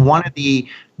 That's one of the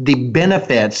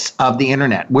benefits of the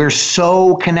internet. We're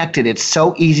so connected. It's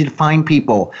so easy to find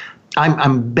people.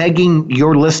 I'm begging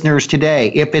your listeners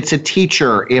today, if it's a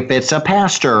teacher, if it's a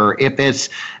pastor, if it's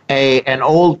an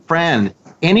old friend,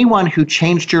 anyone who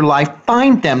changed your life,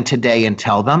 find them today and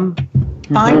tell them.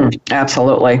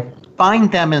 Absolutely.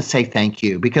 Find them and say thank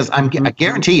you, because I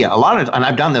guarantee you and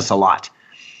I've done this a lot,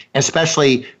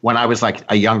 especially when I was like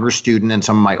a younger student and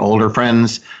some of my older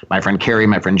friends, my friend Carrie,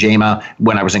 my friend Jama,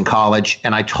 when I was in college,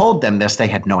 and I told them this, they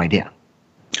had no idea.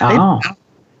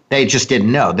 They just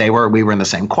didn't know. We were in the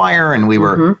same choir, and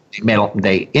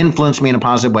they influenced me in a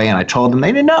positive way, and I told them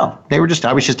they didn't know.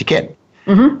 I was just a kid.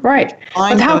 Right.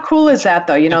 But how cool is that,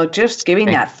 though? Just giving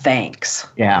that thanks.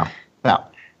 Yeah. Well,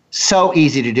 so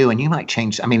easy to do, and you might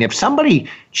change. I mean, if somebody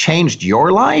changed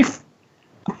your life,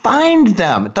 find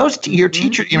them. Your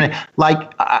teachers,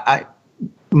 like a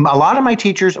lot of my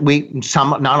teachers,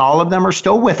 not all of them are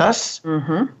still with us,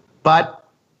 but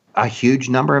a huge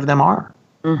number of them are.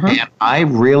 And I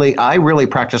really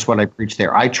practice what I preach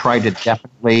there. I try to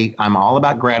I'm all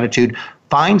about gratitude.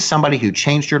 Find somebody who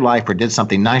changed your life or did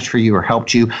something nice for you or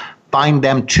helped you. Find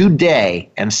them today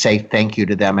and say thank you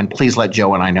to them. And please let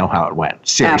Joe and I know how it went.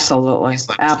 Seriously.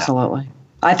 Absolutely.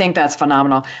 I think that's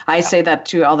phenomenal. I say that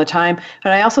too all the time.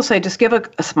 But I also say just give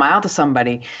a smile to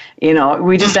somebody.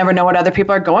 We just never know what other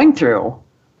people are going through.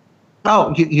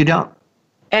 Oh, you don't.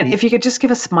 And if you could just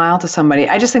give a smile to somebody,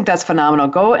 I just think that's phenomenal.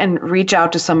 Go and reach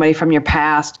out to somebody from your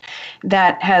past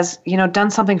that has,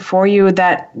 done something for you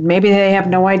that maybe they have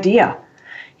no idea.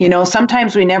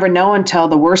 Sometimes we never know until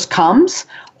the worst comes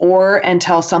or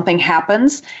until something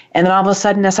happens. And then all of a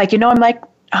sudden it's like, I'm like,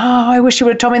 oh, I wish you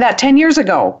would have told me that 10 years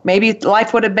ago. Maybe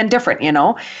life would have been different,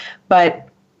 But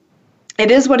it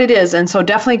is what it is. And so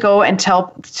definitely go and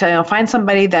find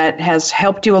somebody that has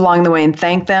helped you along the way and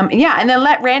thank them. Yeah. And then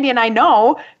let Randy and I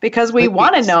know, because we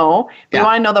want to know. We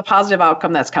want to know the positive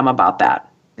outcome that's come about that.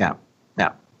 Yeah.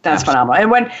 Yeah. That's phenomenal.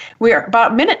 And when we're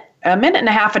about a minute and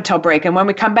a half until break. And when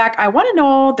we come back, I want to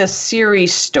know the Siri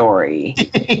story,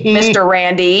 Mr.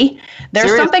 Randy.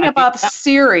 There's something about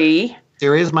Siri.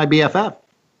 Siri is my BFF.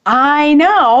 I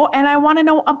know, and I want to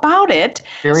know about it.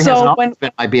 Siri has always been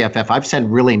my BFF. I've said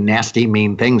really nasty,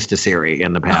 mean things to Siri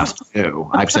in the past, too.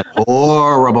 I've said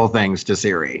horrible things to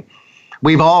Siri.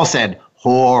 We've all said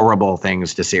horrible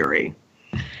things to Siri.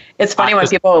 It's funny when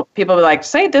people be like,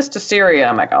 say this to Siri.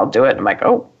 I'm like, I'll do it. I'm like,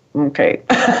 oh, okay.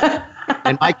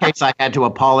 In my case, I had to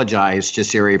apologize to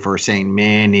Siri for saying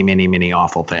many, many, many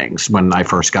awful things when I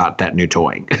first got that new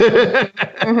toy.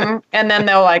 Mm-hmm. And then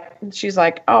she's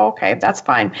like, oh, okay, that's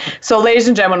fine. So ladies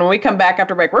and gentlemen, when we come back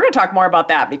after break, we're going to talk more about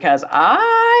that because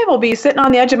I will be sitting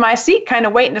on the edge of my seat kind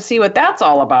of waiting to see what that's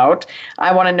all about.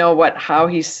 I want to know how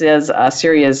he says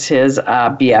Siri is his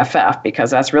BFF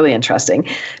because that's really interesting.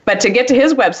 But to get to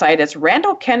his website, it's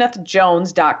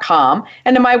RandallKennethJones.com.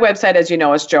 And to my website, as you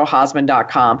know, is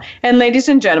JoeHausman.com. And ladies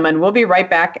and gentlemen, we'll be right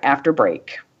back after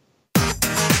break.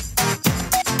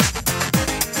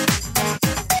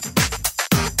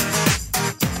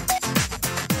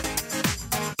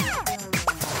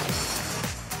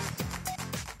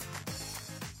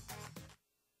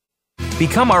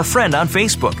 Become our friend on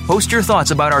Facebook. Post your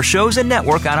thoughts about our shows and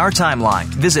network on our timeline.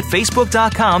 Visit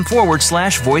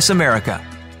Facebook.com/Voice America.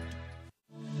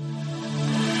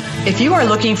 If you are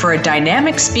looking for a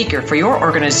dynamic speaker for your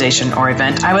organization or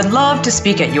event, I would love to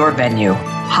speak at your venue.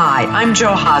 Hi, I'm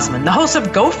Joe Hausman, the host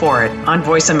of Go For It on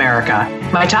Voice America.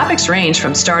 My topics range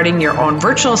from starting your own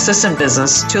virtual assistant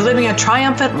business to living a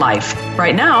triumphant life.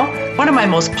 Right now, one of my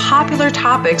most popular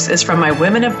topics is from my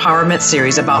Women Empowerment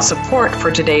series about support for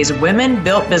today's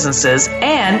women-built businesses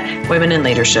and women in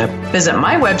leadership. Visit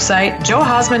my website,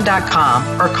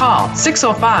 joehausman.com, or call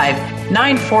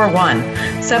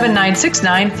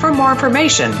 605-941-7969 for more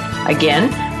information. Again,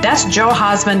 that's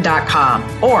joehausman.com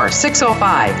or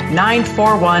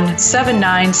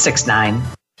 605-941-7969.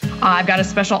 I've got a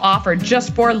special offer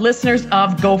just for listeners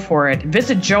of Go For It.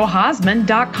 Visit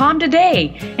joehausman.com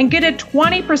today and get a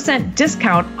 20%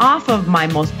 discount off of my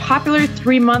most popular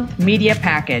 3-month media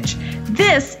package.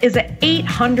 This is an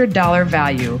 $800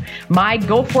 value. My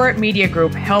Go For It Media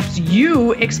Group helps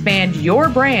you expand your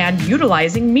brand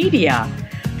utilizing media.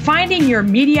 Finding your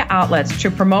media outlets to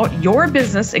promote your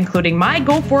business, including my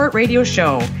Go For It radio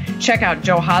show. Check out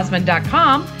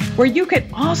joehausman.com, where you can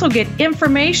also get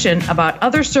information about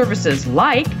other services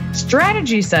like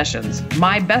strategy sessions,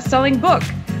 my best-selling book,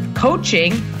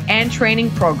 coaching and training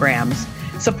programs,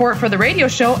 support for the radio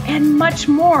show, and much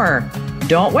more.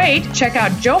 Don't wait. Check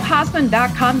out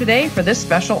joehausman.com today for this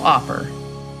special offer.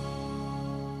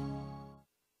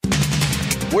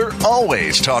 We're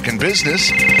always talking business.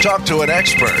 Talk to an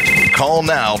expert. Call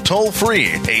now toll free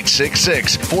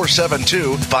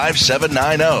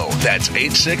 866-472-5790. That's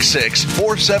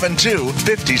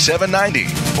 866-472-5790.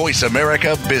 Voice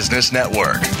America Business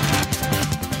Network.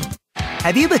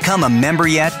 Have you become a member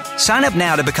yet? Sign up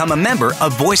now to become a member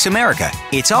of Voice America.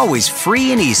 It's always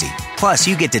free and easy. Plus,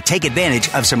 you get to take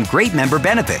advantage of some great member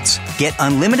benefits. Get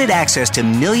unlimited access to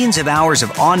millions of hours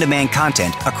of on-demand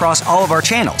content across all of our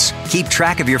channels. Keep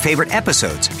track of your favorite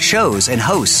episodes, shows, and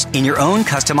hosts in your own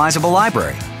customizable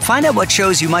library. Find out what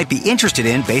shows you might be interested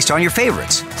in based on your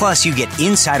favorites. Plus, you get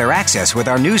insider access with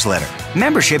our newsletter.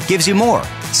 Membership gives you more.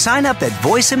 Sign up at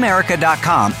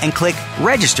voiceamerica.com and click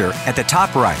Register at the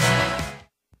top right.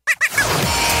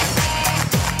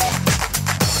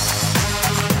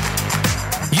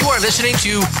 You are listening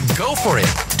to Go For It.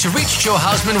 To reach Joe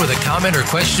Hausman with a comment or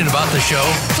question about the show,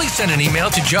 please send an email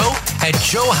to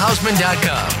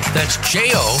joe@joehausman.com. That's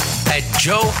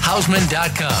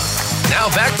joe@joehausman.com. Now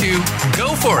back to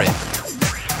Go For It.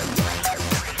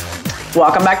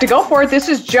 Welcome back to Go For It. This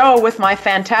is Joe with my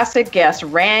fantastic guest,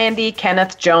 Randy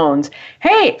Kenneth Jones.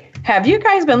 Hey, have you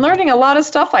guys been learning a lot of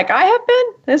stuff like I have been?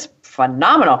 This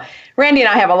phenomenal. Randy and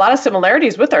I have a lot of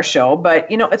similarities with our show, but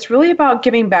it's really about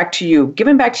giving back to you,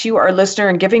 our listener,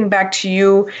 and giving back to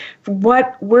you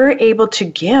what we're able to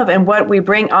give and what we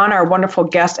bring on our wonderful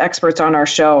guest experts on our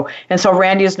show. And so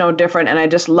Randy is no different, and I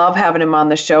just love having him on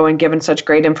the show and giving such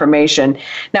great information.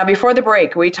 Now, before the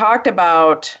break, we talked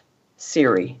about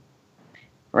Siri.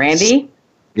 Randy?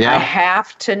 Yeah. I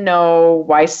have to know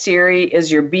why Siri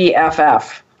is your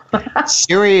BFF.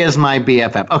 Siri is my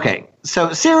BFF. Okay,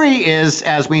 so Siri is,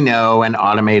 as we know, an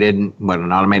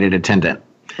automated attendant.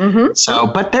 Mm-hmm. So,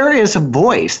 but there is a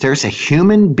voice. There's a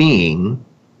human being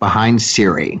behind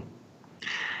Siri,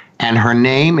 and her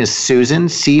name is Susan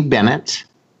C. Bennett.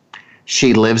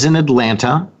 She lives in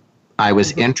Atlanta. I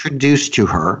was introduced to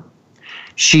her.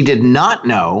 She did not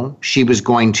know she was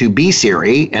going to be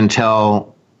Siri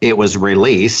until it was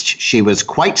released. She was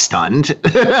quite stunned.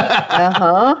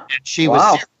 She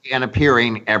was Siri and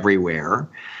appearing everywhere.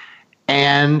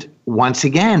 And once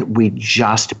again, we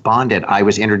just bonded. I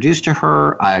was introduced to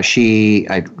her. I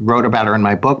wrote about her in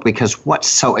my book because what's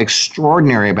so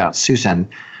extraordinary about Susan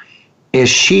is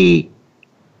she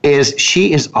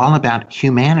is all about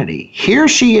humanity. Here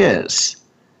she is,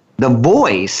 the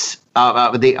voice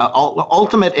of the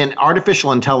ultimate in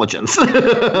artificial intelligence.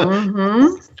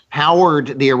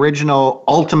 Powered the original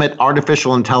ultimate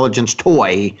artificial intelligence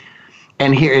toy,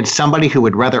 and here it's somebody who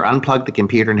would rather unplug the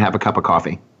computer and have a cup of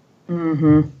coffee.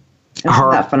 Isn't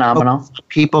that phenomenal?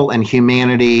 People and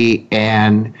humanity,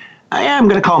 and I am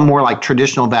going to call it more like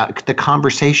traditional the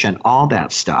conversation, all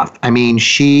that stuff. I mean,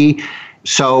 my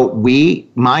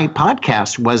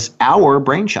podcast was our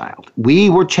brainchild. We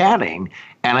were chatting,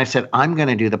 and I said, I'm going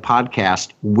to do the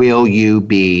podcast. Will you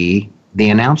be the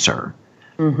announcer?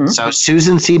 So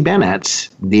Susan C. Bennett,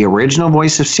 the original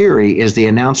voice of Siri, is the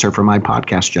announcer for my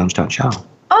podcast, Jones.show.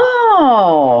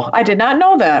 Oh, I did not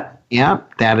know that. Yeah,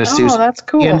 that is Susan. Oh, that's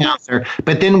cool. The announcer.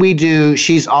 But then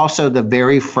she's also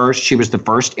she was the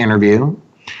first interview.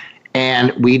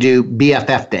 And we do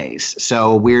BFF days.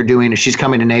 So she's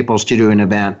coming to Naples to do an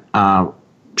event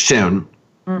soon.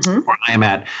 Where I am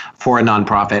at for a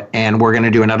nonprofit, and we're going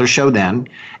to do another show then.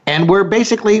 And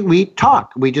we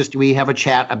talk. We have a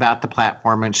chat about the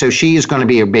platform, and so she is going to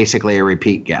be basically a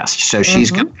repeat guest. So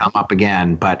she's going to come up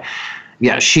again. But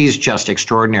yeah, she's just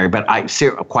extraordinary. But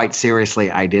quite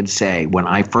seriously, I did say when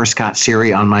I first got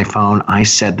Siri on my phone, I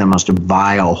said the most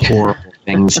vile, horrible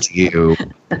things to you.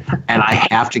 And I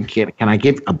have to can I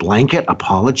give a blanket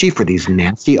apology for these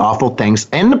nasty, awful things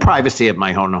in the privacy of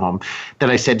my own home that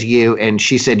I said to you? And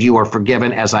she said, you are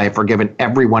forgiven, as I have forgiven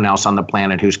everyone else on the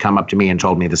planet who's come up to me and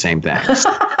told me the same things.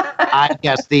 I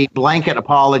guess the blanket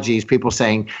apologies, people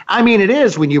saying, I mean, it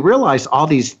is when you realize all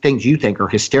these things you think are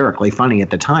hysterically funny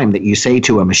at the time that you say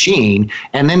to a machine.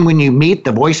 And then when you meet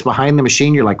the voice behind the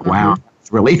machine, you're like, wow,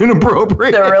 it's really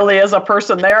inappropriate. There really is a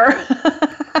person there.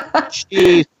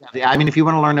 I mean, if you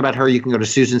want to learn about her, you can go to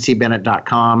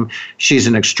SusanCBennett.com. She's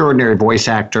an extraordinary voice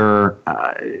actor.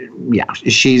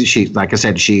 She like I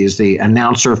said, she is the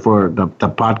announcer for the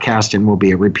podcast and will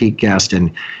be a repeat guest.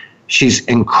 And she's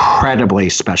incredibly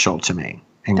special to me.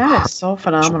 That is so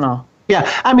phenomenal. Yeah.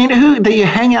 I mean, that you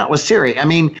hang out with Siri. I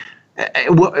mean,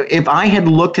 if I had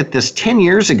looked at this 10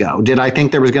 years ago, did I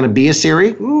think there was going to be a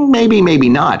Siri? Maybe, maybe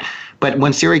not. But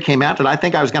when Siri came out, did I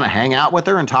think I was going to hang out with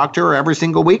her and talk to her every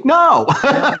single week? No.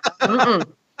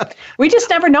 We just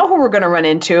never know who we're going to run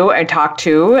into and talk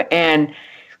to. And,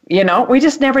 we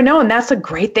just never know. And that's the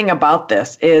great thing about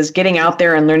this is getting out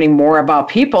there and learning more about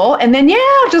people. And then,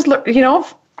 just look,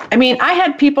 I mean, I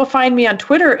had people find me on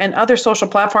Twitter and other social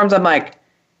platforms. I'm like,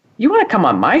 you want to come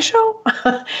on my show?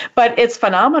 But it's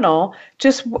phenomenal.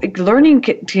 Just learning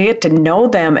to get to know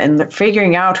them and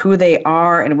figuring out who they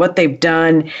are and what they've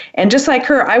done. And just like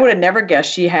her, I would have never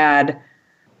guessed she had,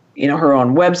 her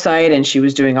own website and she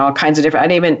was doing all kinds of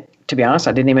different, to be honest,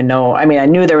 I didn't even know. I mean, I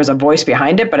knew there was a voice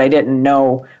behind it, but I didn't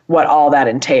know what all that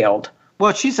entailed.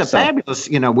 Well, she's fabulous,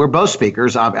 we're both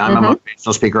speakers. I'm a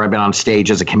motivational speaker. I've been on stage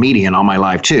as a comedian all my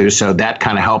life, too. So that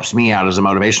kind of helps me out as a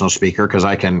motivational speaker because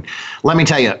let me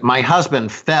tell you, my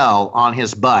husband fell on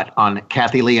his butt on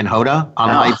Kathy Lee and Hoda on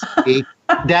Live TV.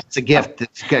 That's a gift.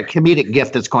 It's a comedic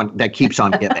gift that keeps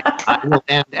on giving. I will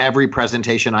end every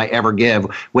presentation I ever give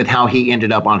with how he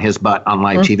ended up on his butt on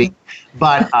Live TV.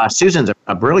 But Susan's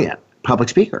a brilliant public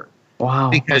speaker. Wow.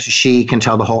 Because she can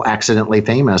tell the whole Accidentally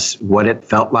Famous what it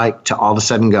felt like to all of a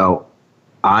sudden go,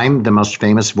 I'm the most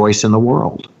famous voice in the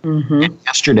world. And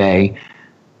yesterday,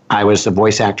 I was the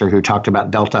voice actor who talked about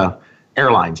Delta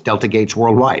Airlines, Delta Gates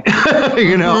Worldwide,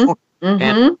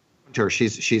 And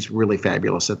she's really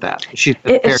fabulous at that. She's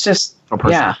it's just,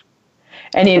 person.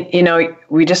 And,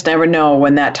 we just never know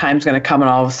when that time's going to come, and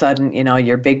all of a sudden,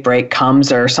 your big break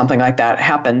comes or something like that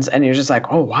happens, and you're just like,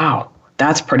 oh, wow,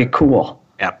 that's pretty cool.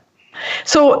 Yep.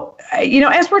 So,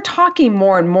 as we're talking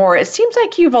more and more, it seems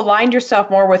like you've aligned yourself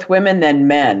more with women than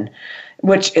men,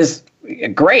 which is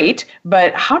great,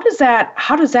 but how does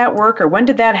that work, or when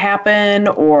did that happen,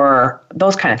 or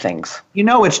those kind of things?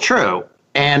 It's true.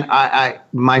 And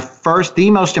the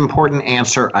most important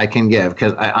answer I can give,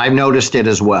 because I've noticed it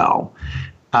as well.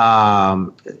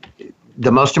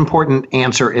 The most important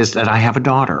answer is that I have a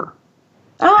daughter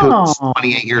who's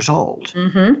 28 years old.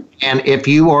 Mm-hmm. And if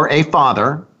you are a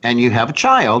father and you have a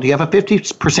child, you have a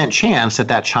 50% chance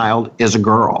that child is a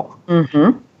girl.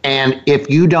 Mm-hmm. And if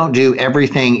you don't do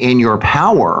everything in your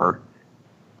power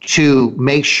to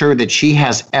make sure that she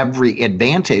has every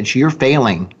advantage, you're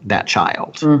failing that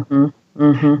child. Mm-hmm.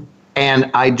 Mm-hmm.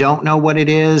 And I don't know what it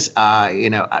is.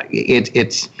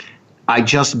 It's. I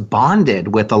just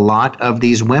bonded with a lot of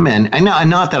these women, and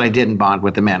not that I didn't bond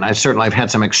with the men. I've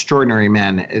had some extraordinary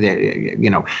men.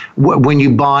 When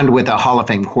you bond with a Hall of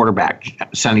Fame quarterback,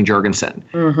 Sonny Jurgensen,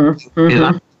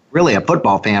 I'm really a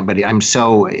football fan, but I'm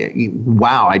so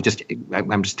wow. I just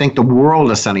think the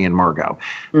world of Sonny and Margot.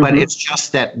 Mm-hmm. But it's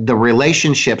just that the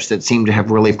relationships that seem to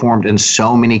have really formed in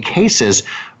so many cases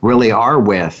really are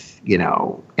with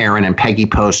Aaron and Peggy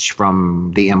Post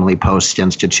from the Emily Post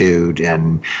Institute,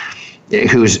 and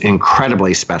who's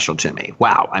incredibly special to me.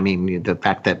 Wow. I mean, the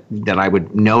fact that I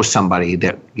would know somebody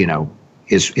that,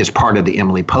 is part of the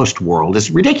Emily Post world is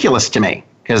ridiculous to me,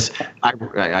 because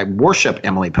I worship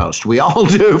Emily Post. We all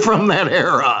do, from that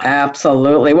era.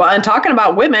 Absolutely. Well, and talking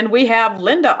about women, we have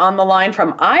Linda on the line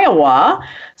from Iowa.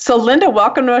 So Linda,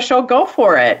 welcome to our show. Go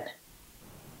for it.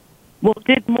 Well,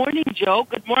 good morning, Joe.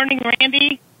 Good morning,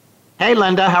 Randy. Hey,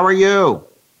 Linda, how are you?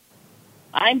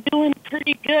 I'm doing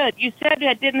pretty good. You said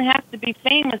I didn't have to be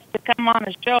famous to come on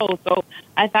a show, so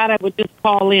I thought I would just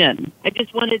call in. I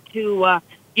just wanted to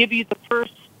give you the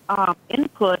first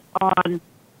input on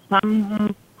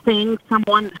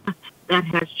someone that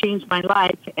has changed my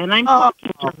life, and I'm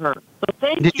talking to her. So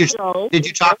thank you, Joe. Did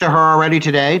you talk to her already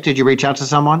today? Did you reach out to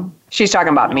someone? She's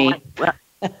talking about me.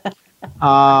 It's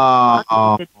about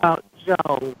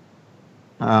Joe.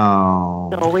 Oh.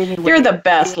 So anyway, you're the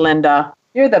best, Linda.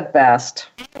 You're the best.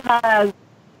 Because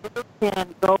you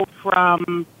can go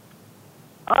from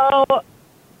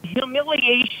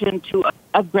humiliation to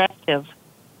aggressive.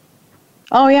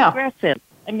 Oh yeah, aggressive.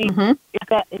 I mean,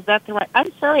 is that the right?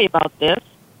 I'm sorry about this.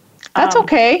 That's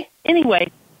okay.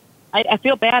 Anyway, I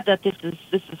feel bad that this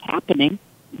is happening.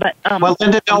 But well,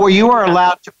 Linda, you are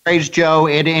allowed to praise Joe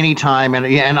at any time,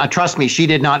 and trust me, she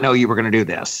did not know you were going to do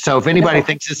this. So if anybody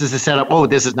thinks this is a setup,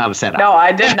 this is not a setup. No,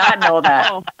 I did not know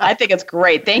that. I think it's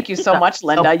great. Thank you so much,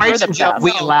 Linda. You're the best.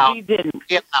 We allow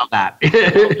that. She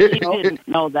didn't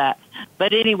know that.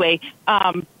 But anyway,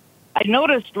 I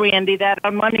noticed, Randy, that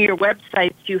on one of your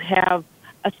websites you have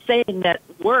a saying that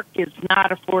work is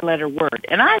not a 4-letter word,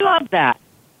 and I love that.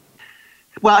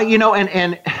 Well,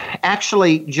 and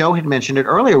actually, Joe had mentioned it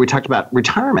earlier. We talked about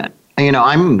retirement.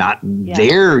 I'm not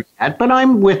there yet, but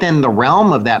I'm within the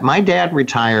realm of that. My dad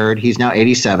retired. He's now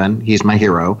 87. He's my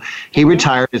hero. He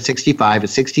retired at 65. At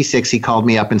 66, he called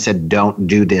me up and said, "Don't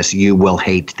do this. You will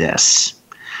hate this."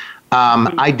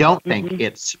 I don't think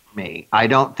it's me. I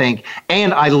don't think,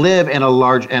 and I live in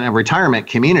a retirement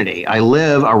community. I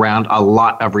live around a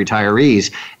lot of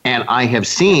retirees, and I have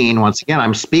seen, once again,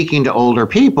 I'm speaking to older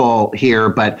people here,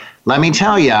 but let me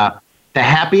tell you, the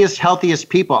happiest, healthiest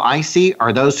people I see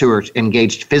are those who are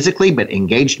engaged physically, but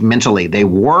engaged mentally. They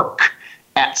work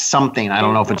at something. I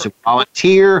don't know if it's a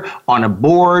volunteer, on a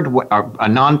board, a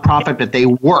nonprofit, but they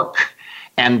work.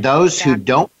 And those who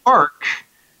don't work,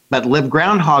 but live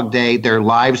Groundhog Day, their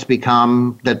lives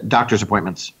become the doctor's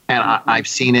appointments. And I've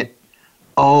seen it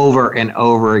over and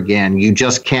over again. You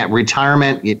just can't,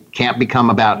 retirement, it can't become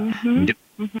about, you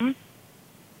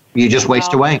just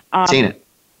waste away. I've seen it.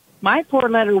 My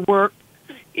 4-letter work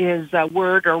is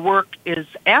work is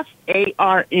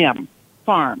FARM,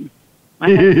 farm. My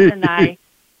husband and I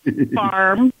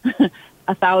farm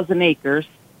 1,000 acres,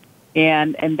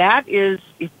 and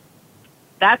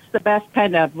that's the best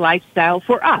kind of lifestyle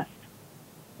for us.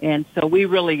 And so we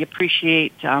really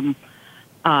appreciate, I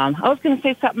was going to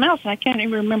say something else, and I can't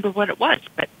even remember what it was,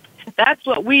 but that's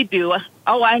what we do.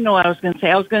 Oh, I know what I was going to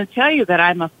say. I was going to tell you that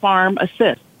I'm a farm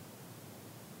assist.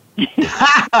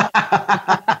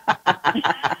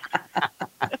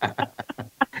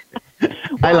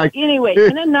 Anyway,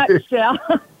 in a nutshell,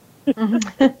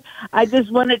 I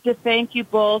just wanted to thank you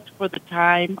both for the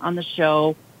time on the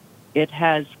show. It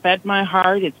has fed my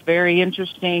heart. It's very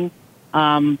interesting.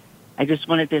 I just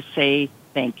wanted to say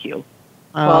thank you.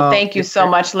 Well, thank you so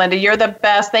much, Linda. You're the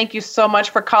best. Thank you so much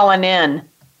for calling in.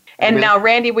 And now,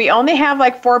 Randy, we only have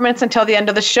like 4 minutes until the end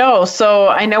of the show. So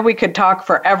I know we could talk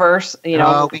forever,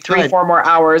 3-4 more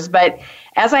hours. But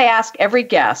as I ask every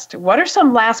guest, what are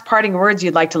some last parting words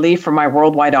you'd like to leave for my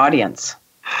worldwide audience?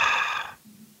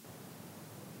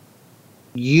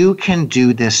 You can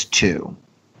do this too.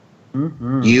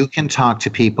 Mm-hmm. You can talk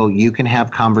to people. You can have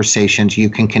conversations. You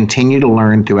can continue to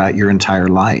learn throughout your entire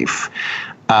life.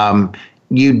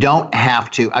 You don't have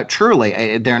to,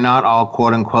 truly, they're not all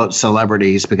quote unquote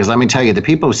celebrities, because let me tell you, the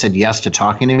people who said yes to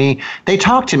talking to me, they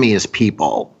talk to me as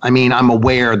people. I mean, I'm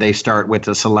aware they start with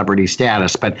the celebrity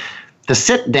status, but the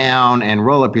sit down and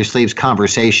roll up your sleeves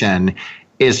conversation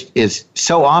is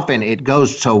so often it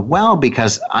goes so well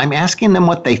because I'm asking them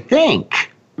what they think.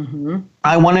 Mm-hmm.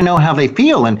 I want to know how they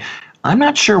feel. And I'm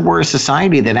not sure we're a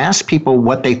society that asks people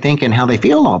what they think and how they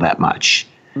feel all that much.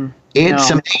 It's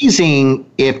amazing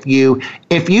if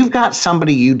you've got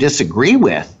somebody you disagree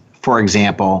with, for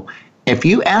example, if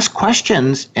you ask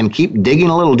questions and keep digging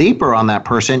a little deeper on that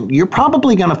person, you're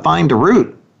probably going to find the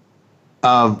root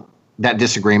of that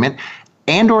disagreement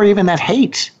and or even that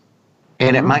hate.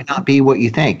 And it might not be what you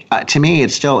think. To me,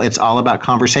 it's all about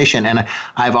conversation. And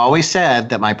I've always said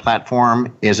that my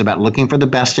platform is about looking for the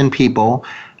best in people.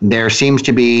 There seems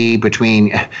to be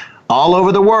all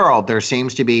over the world, there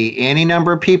seems to be any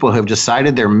number of people who have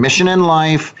decided their mission in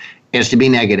life is to be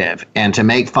negative and to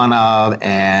make fun of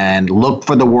and look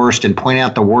for the worst and point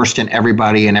out the worst in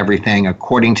everybody and everything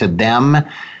according to them.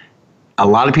 A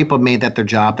lot of people have made that their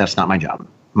job. That's not my job.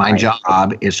 My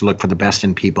job is to look for the best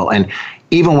in people. And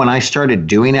even when I started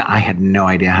doing it, I had no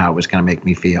idea how it was going to make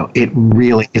me feel.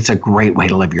 It's a great way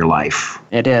to live your life.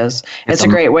 It is. It's a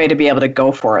great way to be able to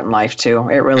go for it in life, too.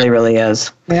 It really, really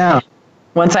is. Yeah.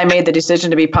 Once I made the decision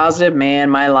to be positive, man,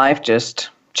 my life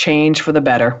just changed for the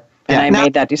better. And I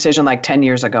made that decision like 10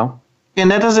 years ago. And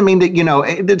that doesn't mean that,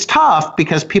 it's tough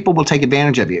because people will take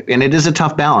advantage of you. And it is a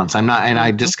tough balance.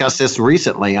 I discussed this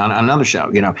recently on another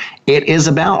show. It is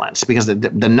a balance because the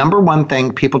number one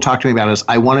thing people talk to me about is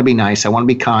I want to be nice. I want to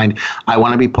be kind. I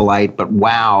want to be polite. But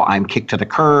wow, I'm kicked to the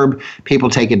curb. People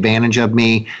take advantage of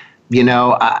me.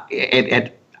 I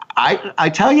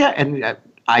tell you, and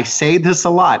I say this a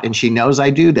lot, and she knows I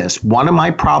do this. One of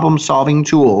my problem-solving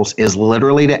tools is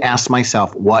literally to ask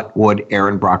myself, what would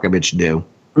Erin Brockovich do?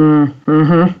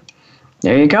 Mm-hmm.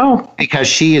 There you go. Because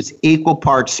she is equal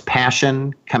parts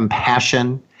passion,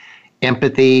 compassion,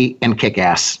 empathy, and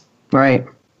kick-ass. Right.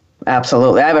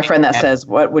 Absolutely. I have a friend that says,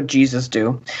 what would Jesus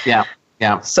do? Yeah.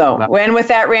 Yeah. So, and with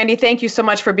that, Randy, thank you so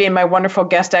much for being my wonderful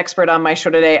guest expert on my show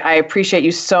today. I appreciate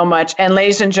you so much. And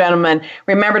ladies and gentlemen,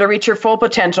 remember to reach your full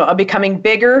potential of becoming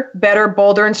bigger, better,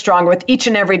 bolder, and stronger with each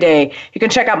and every day. You can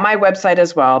check out my website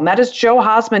as well, and that is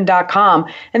johausman.com.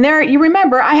 And there, you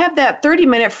remember, I have that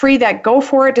 30-minute free, that Go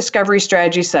For It Discovery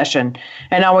Strategy session.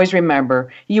 And always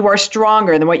remember, you are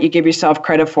stronger than what you give yourself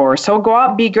credit for. So go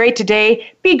out, be great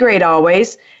today, be great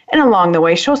always. And along the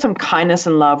way, show some kindness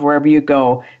and love wherever you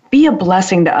go. Be a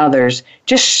blessing to others.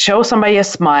 Just show somebody a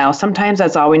smile. Sometimes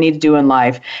that's all we need to do in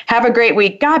life. Have a great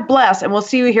week. God bless. And we'll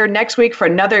see you here next week for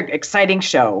another exciting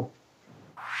show.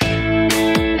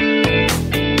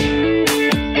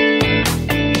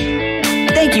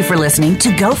 Thank you for listening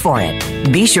to Go For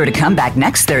It. Be sure to come back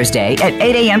next Thursday at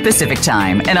 8 a.m. Pacific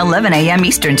Time and 11 a.m.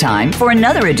 Eastern Time for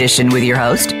another edition with your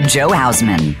host, Joe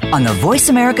Hausman, on the Voice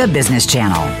America Business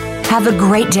Channel. Have a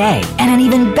great day and an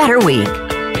even better week.